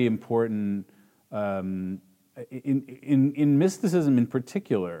very important in mysticism in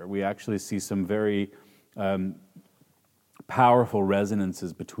particular. We actually see some very powerful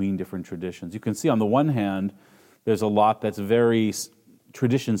resonances between different traditions. You can see on the one hand, there's a lot that's very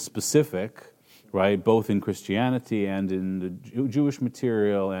tradition specific, right? Both in Christianity and in the Jewish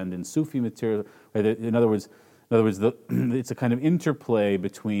material and in Sufi material. Right? In other words, it's a kind of interplay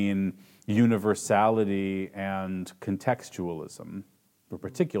between universality and contextualism, or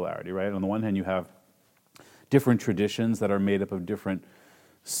particularity. Right? On the one hand, you have different traditions that are made up of different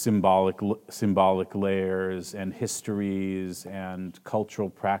symbolic layers and histories and cultural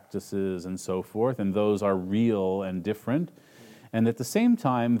practices and so forth, and those are real and different. And at the same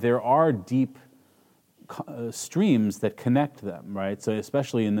time, there are deep streams that connect them, right? So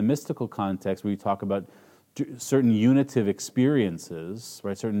especially in the mystical context, where you talk about certain unitive experiences,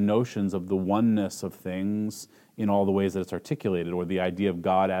 right? Certain notions of the oneness of things in all the ways that it's articulated, or the idea of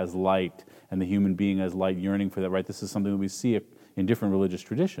God as light and the human being as light, yearning for that, right? This is something that we see in different religious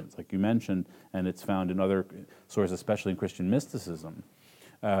traditions, like you mentioned, and it's found in other sources, especially in Christian mysticism,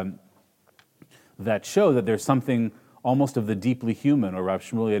 that show that there's something almost of the deeply human, or Rav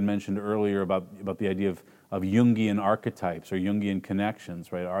Shmuley had mentioned earlier about the idea of Jungian archetypes or Jungian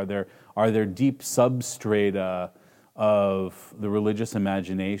connections, right? Are there deep substrata of the religious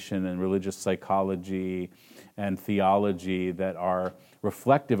imagination and religious psychology and theology that are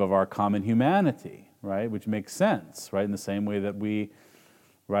reflective of our common humanity, right? Which makes sense, right? In the same way that we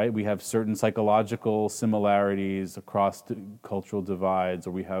have certain psychological similarities across cultural divides,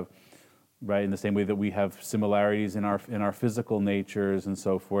 or we have, right, in the same way that we have similarities in our physical natures and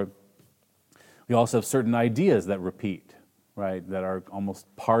so forth. We also have certain ideas that repeat, right, that are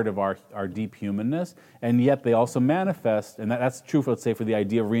almost part of our deep humanness, and yet they also manifest, and that's true, let's say, for the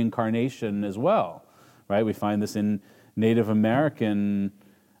idea of reincarnation as well, right? We find this in Native American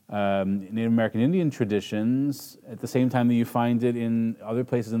Indian traditions at the same time that you find it in other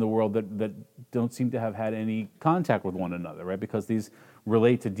places in the world that don't seem to have had any contact with one another, right? Because these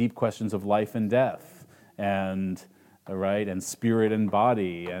relate to deep questions of life and death, and right, and spirit and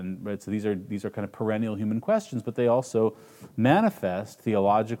body, and right, so these are kind of perennial human questions, but they also manifest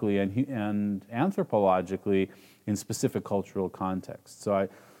theologically and anthropologically in specific cultural contexts. So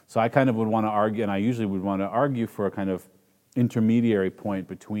I kind of would want to argue, and I usually would want to argue for a kind of intermediary point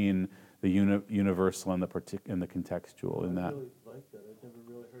between the universal and the contextual in that. I really like that. I've never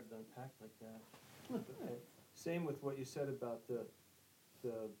really heard it unpacked like that. Same with what you said about the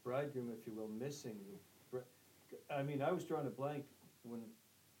bridegroom, if you will, missing the. I mean, I was drawing a blank when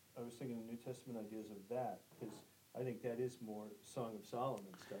I was thinking of New Testament ideas of that, because I think that is more Song of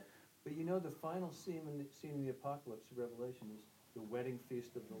Solomon stuff. But you know, the final scene in the Apocalypse, the Revelation, is the wedding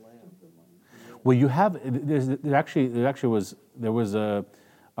feast of the Lamb. Well, you have there was a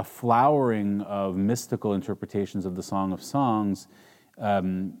flowering of mystical interpretations of the Song of Songs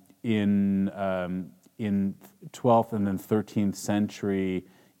in 12th and then 13th century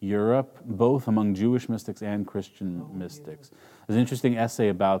Europe, both among Jewish mystics and Christian mystics. There's an interesting essay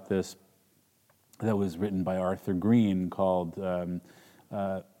about this that was written by Arthur Green called the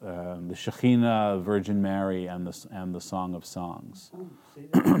Shekhinah, Virgin Mary, and the Song of Songs.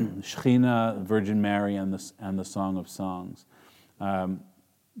 Shekhinah, Virgin Mary, and the Song of Songs. And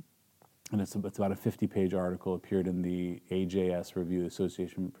it's about a 50-page article, appeared in the AJS review,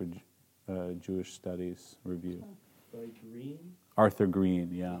 Association for Jewish Studies review. By Green? Arthur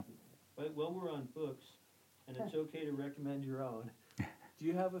Green, yeah. But while we're on books, and it's okay to recommend your own, do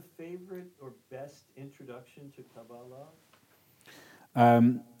you have a favorite or best introduction to Kabbalah?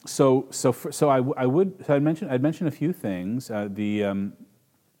 I'd mention a few things. I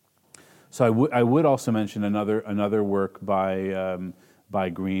would also mention another work by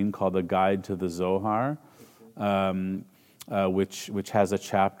Green called A Guide to the Zohar, which has a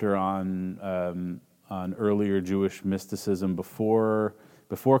chapter on earlier Jewish mysticism before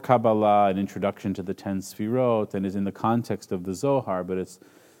Kabbalah, an introduction to the 10 Sfirot, and is in the context of the Zohar, but it's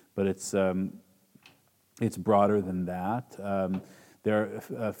broader than that. There are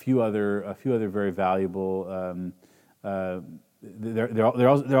a few other very valuable. There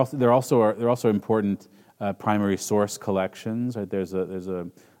also important primary source collections. Right? There's a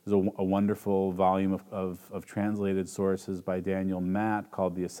wonderful volume of translated sources by Daniel Matt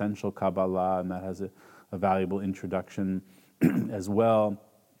called The Essential Kabbalah, and that has a valuable introduction as well.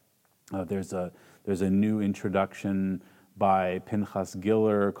 There's a new introduction by Pinchas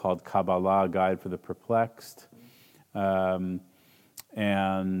Giller called Kabbalah, Guide for the Perplexed.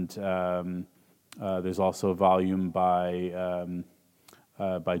 And there's also a volume by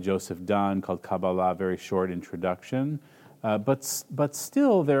Joseph Dunn called Kabbalah, very short introduction. But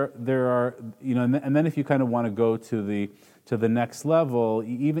still, there are, and then if you kind of want to go to the next level,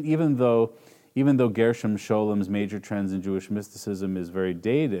 even though Gershom Scholem's Major Trends in Jewish Mysticism is very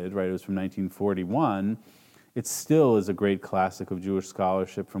dated, right? It was from 1941. It still is a great classic of Jewish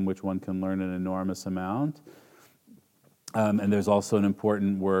scholarship from which one can learn an enormous amount. And there's also an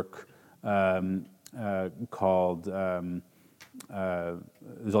important work called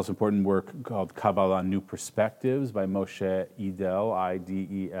Kabbalah New Perspectives by Moshe Idel,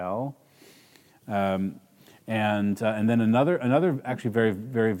 I-D-E-L. And then another actually very,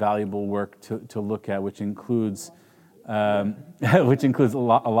 very valuable work to look at, which includes a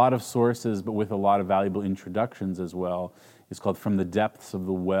lot of sources, but with a lot of valuable introductions as well, is called From the Depths of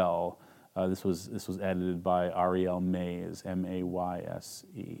the Well. This was edited by Ariel Mays,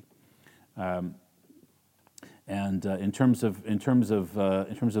 M-A-Y-S-E. And in terms of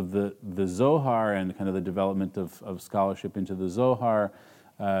the Zohar and kind of the development of scholarship into the Zohar,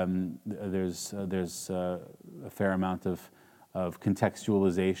 there's a fair amount of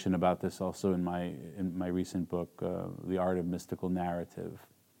contextualization about this also in my recent book, The Art of Mystical Narrative.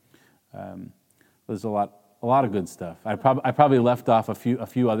 There's a lot of good stuff. I probably left off a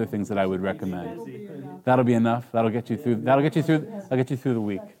few other things that I would recommend. That'll be enough. That'll get you through the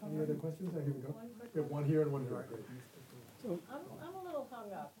week. Any other questions? Here we go. We have one here and one here. I'm a little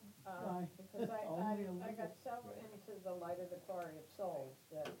hung up, because I got so into the light of the quarry of souls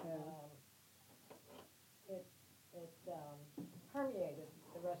that, it permeated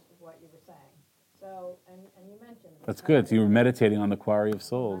the rest of what you were saying. So, and you mentioned. That's good. So you were meditating on the quarry of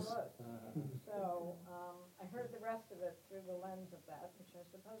souls. I was. So, I heard the rest of it through the lens of that, which I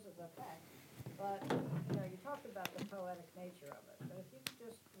suppose is okay. But, you talked about the poetic nature of it. But if you could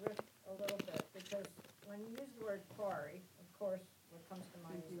just riff a little bit, because when you use the word quarry, of course, what comes to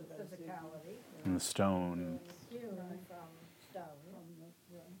mind is the physicality. And the stone. Hewn from stone.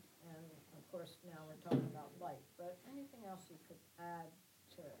 And, of course, now we're talking about light. But anything else you could add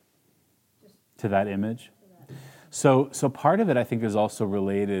to that image? So part of it, I think, is also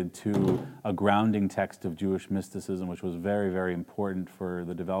related to a grounding text of Jewish mysticism, which was very, very important for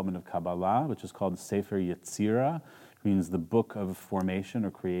the development of Kabbalah, which is called Sefer Yetzirah, which means the book of formation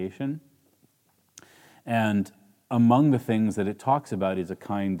or creation. And among the things that it talks about is a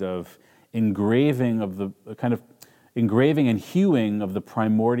kind of engraving and hewing of the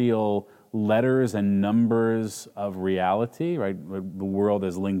primordial letters and numbers of reality, right? The world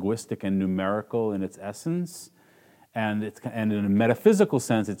is linguistic and numerical in its essence. And in a metaphysical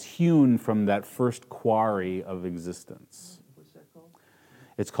sense, it's hewn from that first quarry of existence. What's that called?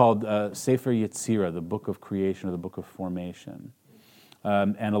 It's called Sefer Yetzirah, the book of creation or the book of formation.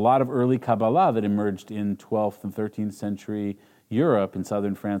 And a lot of early Kabbalah that emerged in 12th and 13th century Europe, in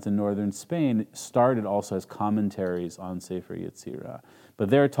southern France and northern Spain, started also as commentaries on Sefer Yetzirah. But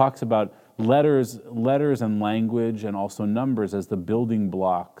there it talks about letters and language and also numbers as the building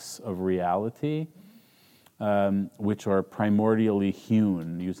blocks of reality, which are primordially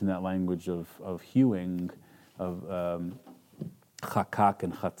hewn, using that language of hewing, of chakak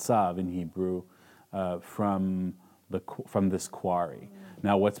and chatzav in Hebrew, from this quarry.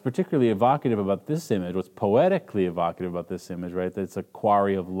 Now, what's particularly evocative about this image, what's poetically evocative about this image, right, that it's a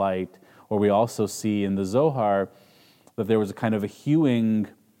quarry of light, or we also see in the Zohar that there was a kind of a hewing,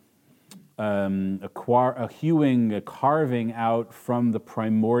 a carving out from the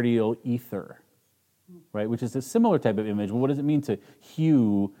primordial ether, right, which is a similar type of image. Well, what does it mean to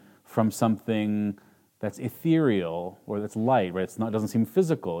hew from something that's ethereal or that's light, right? It doesn't seem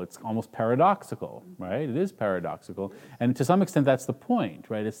physical. It's almost paradoxical, right? It is paradoxical, and to some extent, that's the point,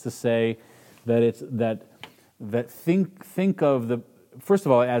 right? It's to say that think of the, first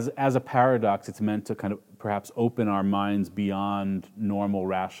of all, as a paradox. It's meant to kind of perhaps open our minds beyond normal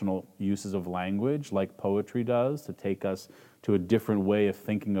rational uses of language, like poetry does, to take us to a different way of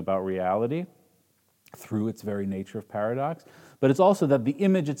thinking about reality through its very nature of paradox. But it's also that the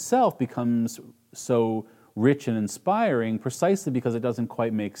image itself becomes so rich and inspiring precisely because it doesn't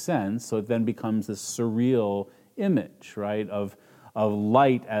quite make sense. So it then becomes this surreal image, right, of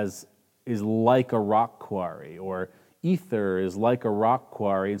light as is like a rock quarry, or ether is like a rock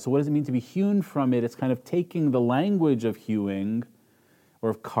quarry. And so what does it mean to be hewn from it? It's kind of taking the language of hewing or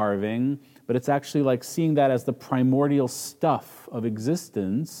of carving, but it's actually like seeing that as the primordial stuff of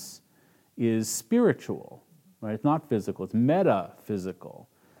existence is spiritual, right? It's not physical, it's metaphysical,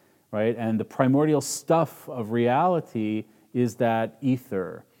 right? And the primordial stuff of reality is that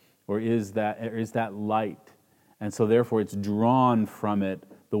ether, or is that light. And so therefore it's drawn from it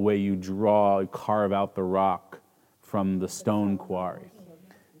the way you carve out the rock from the stone quarry.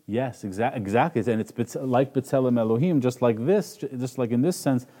 Yes, exactly. And it's like B'Tselem Elohim, just like in this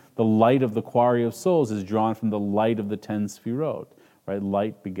sense, the light of the quarry of souls is drawn from the light of the 10 Sfirot, right?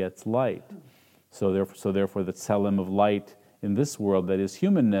 Light begets light. So therefore the Tselem of light in this world, that is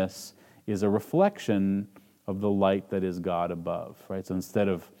humanness, is a reflection of the light that is God above, right? So instead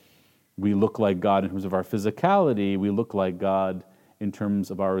of we look like God in terms of our physicality, we look like God in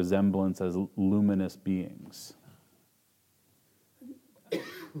terms of our resemblance as luminous beings.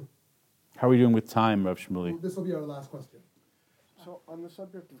 How are we doing with time, Rav Shmuley? This will be our last question. So on the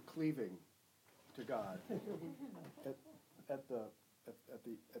subject of cleaving to God, at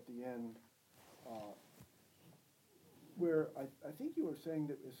the end, where I think you were saying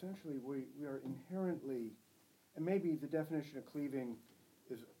that essentially we are inherently, and maybe the definition of cleaving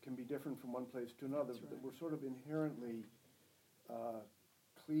can be different from one place to another, but that we're sort of inherently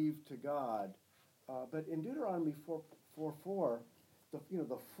cleaved to God. But in Deuteronomy 4:4,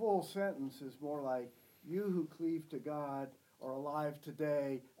 the full sentence is more like, "You who cleave to God are alive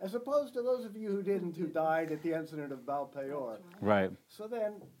today," as opposed to those of you who died at the incident of Baal Peor. Right.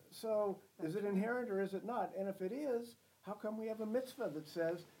 So is it inherent or is it not? And if it is, how come we have a mitzvah that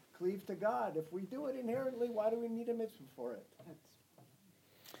says cleave to God? If we do it inherently, why do we need a mitzvah for it?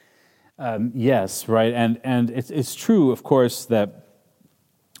 Yes, right, and it's true, of course, that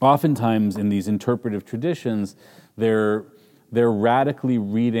oftentimes in these interpretive traditions, they're radically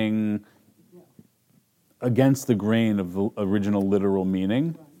reading against the grain of the original literal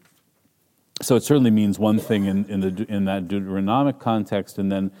meaning. So it certainly means one thing in that Deuteronomic context,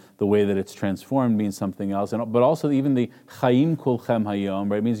 and then the way that it's transformed means something else. But also even the Chaim Kulchem Hayom,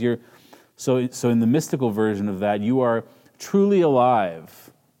 right? It means you're so in the mystical version of that, you are truly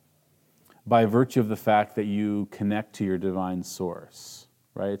alive by virtue of the fact that you connect to your divine source,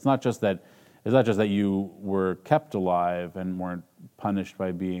 right? It's not just that you were kept alive and weren't punished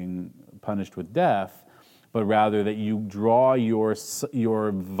by being punished with death, but rather that you draw your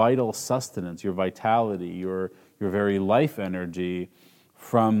vital sustenance, your vitality, your very life energy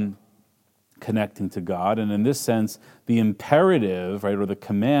from connecting to God. And in this sense, the imperative, right, or the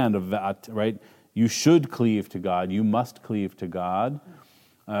command of that, right, you should cleave to God, you must cleave to God,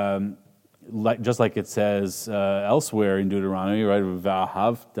 just like it says elsewhere in Deuteronomy, right,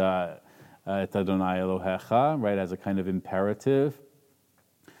 V'ahavta et Adonai Elohecha, right, as a kind of imperative.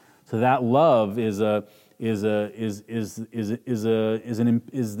 So that love is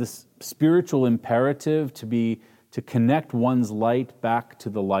this spiritual imperative to connect one's light back to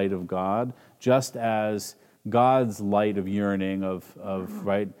the light of God, just as God's light of yearning of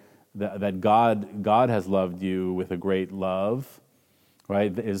right, that God has loved you with a great love,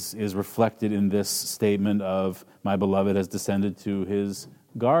 right, is reflected in this statement of my beloved has descended to his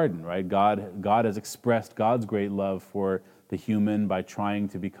garden, right? God has expressed God's great love for the human by trying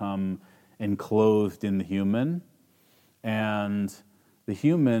to become enclosed in the human, and the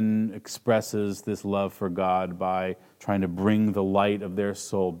human expresses this love for God by trying to bring the light of their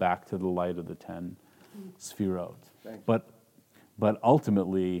soul back to the light of the 10 Sfirot. But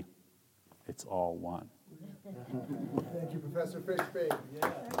ultimately, it's all one. Thank you, Professor Fishbane.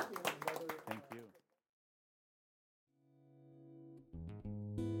 Thank you.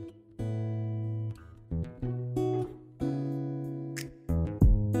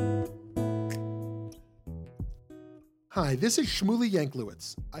 Hi, this is Shmuley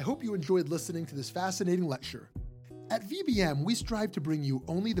Yanklowitz. I hope you enjoyed listening to this fascinating lecture. At VBM, we strive to bring you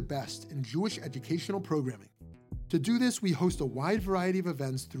only the best in Jewish educational programming. To do this, we host a wide variety of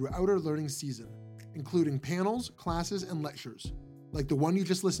events throughout our learning season, including panels, classes, and lectures, like the one you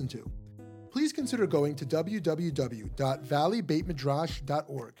just listened to. Please consider going to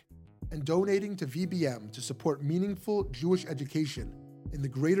www.valleybeitmidrash.org and donating to VBM to support meaningful Jewish education in the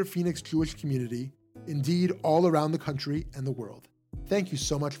greater Phoenix Jewish community, indeed all around the country and the world. Thank you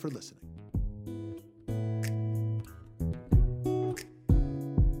so much for listening.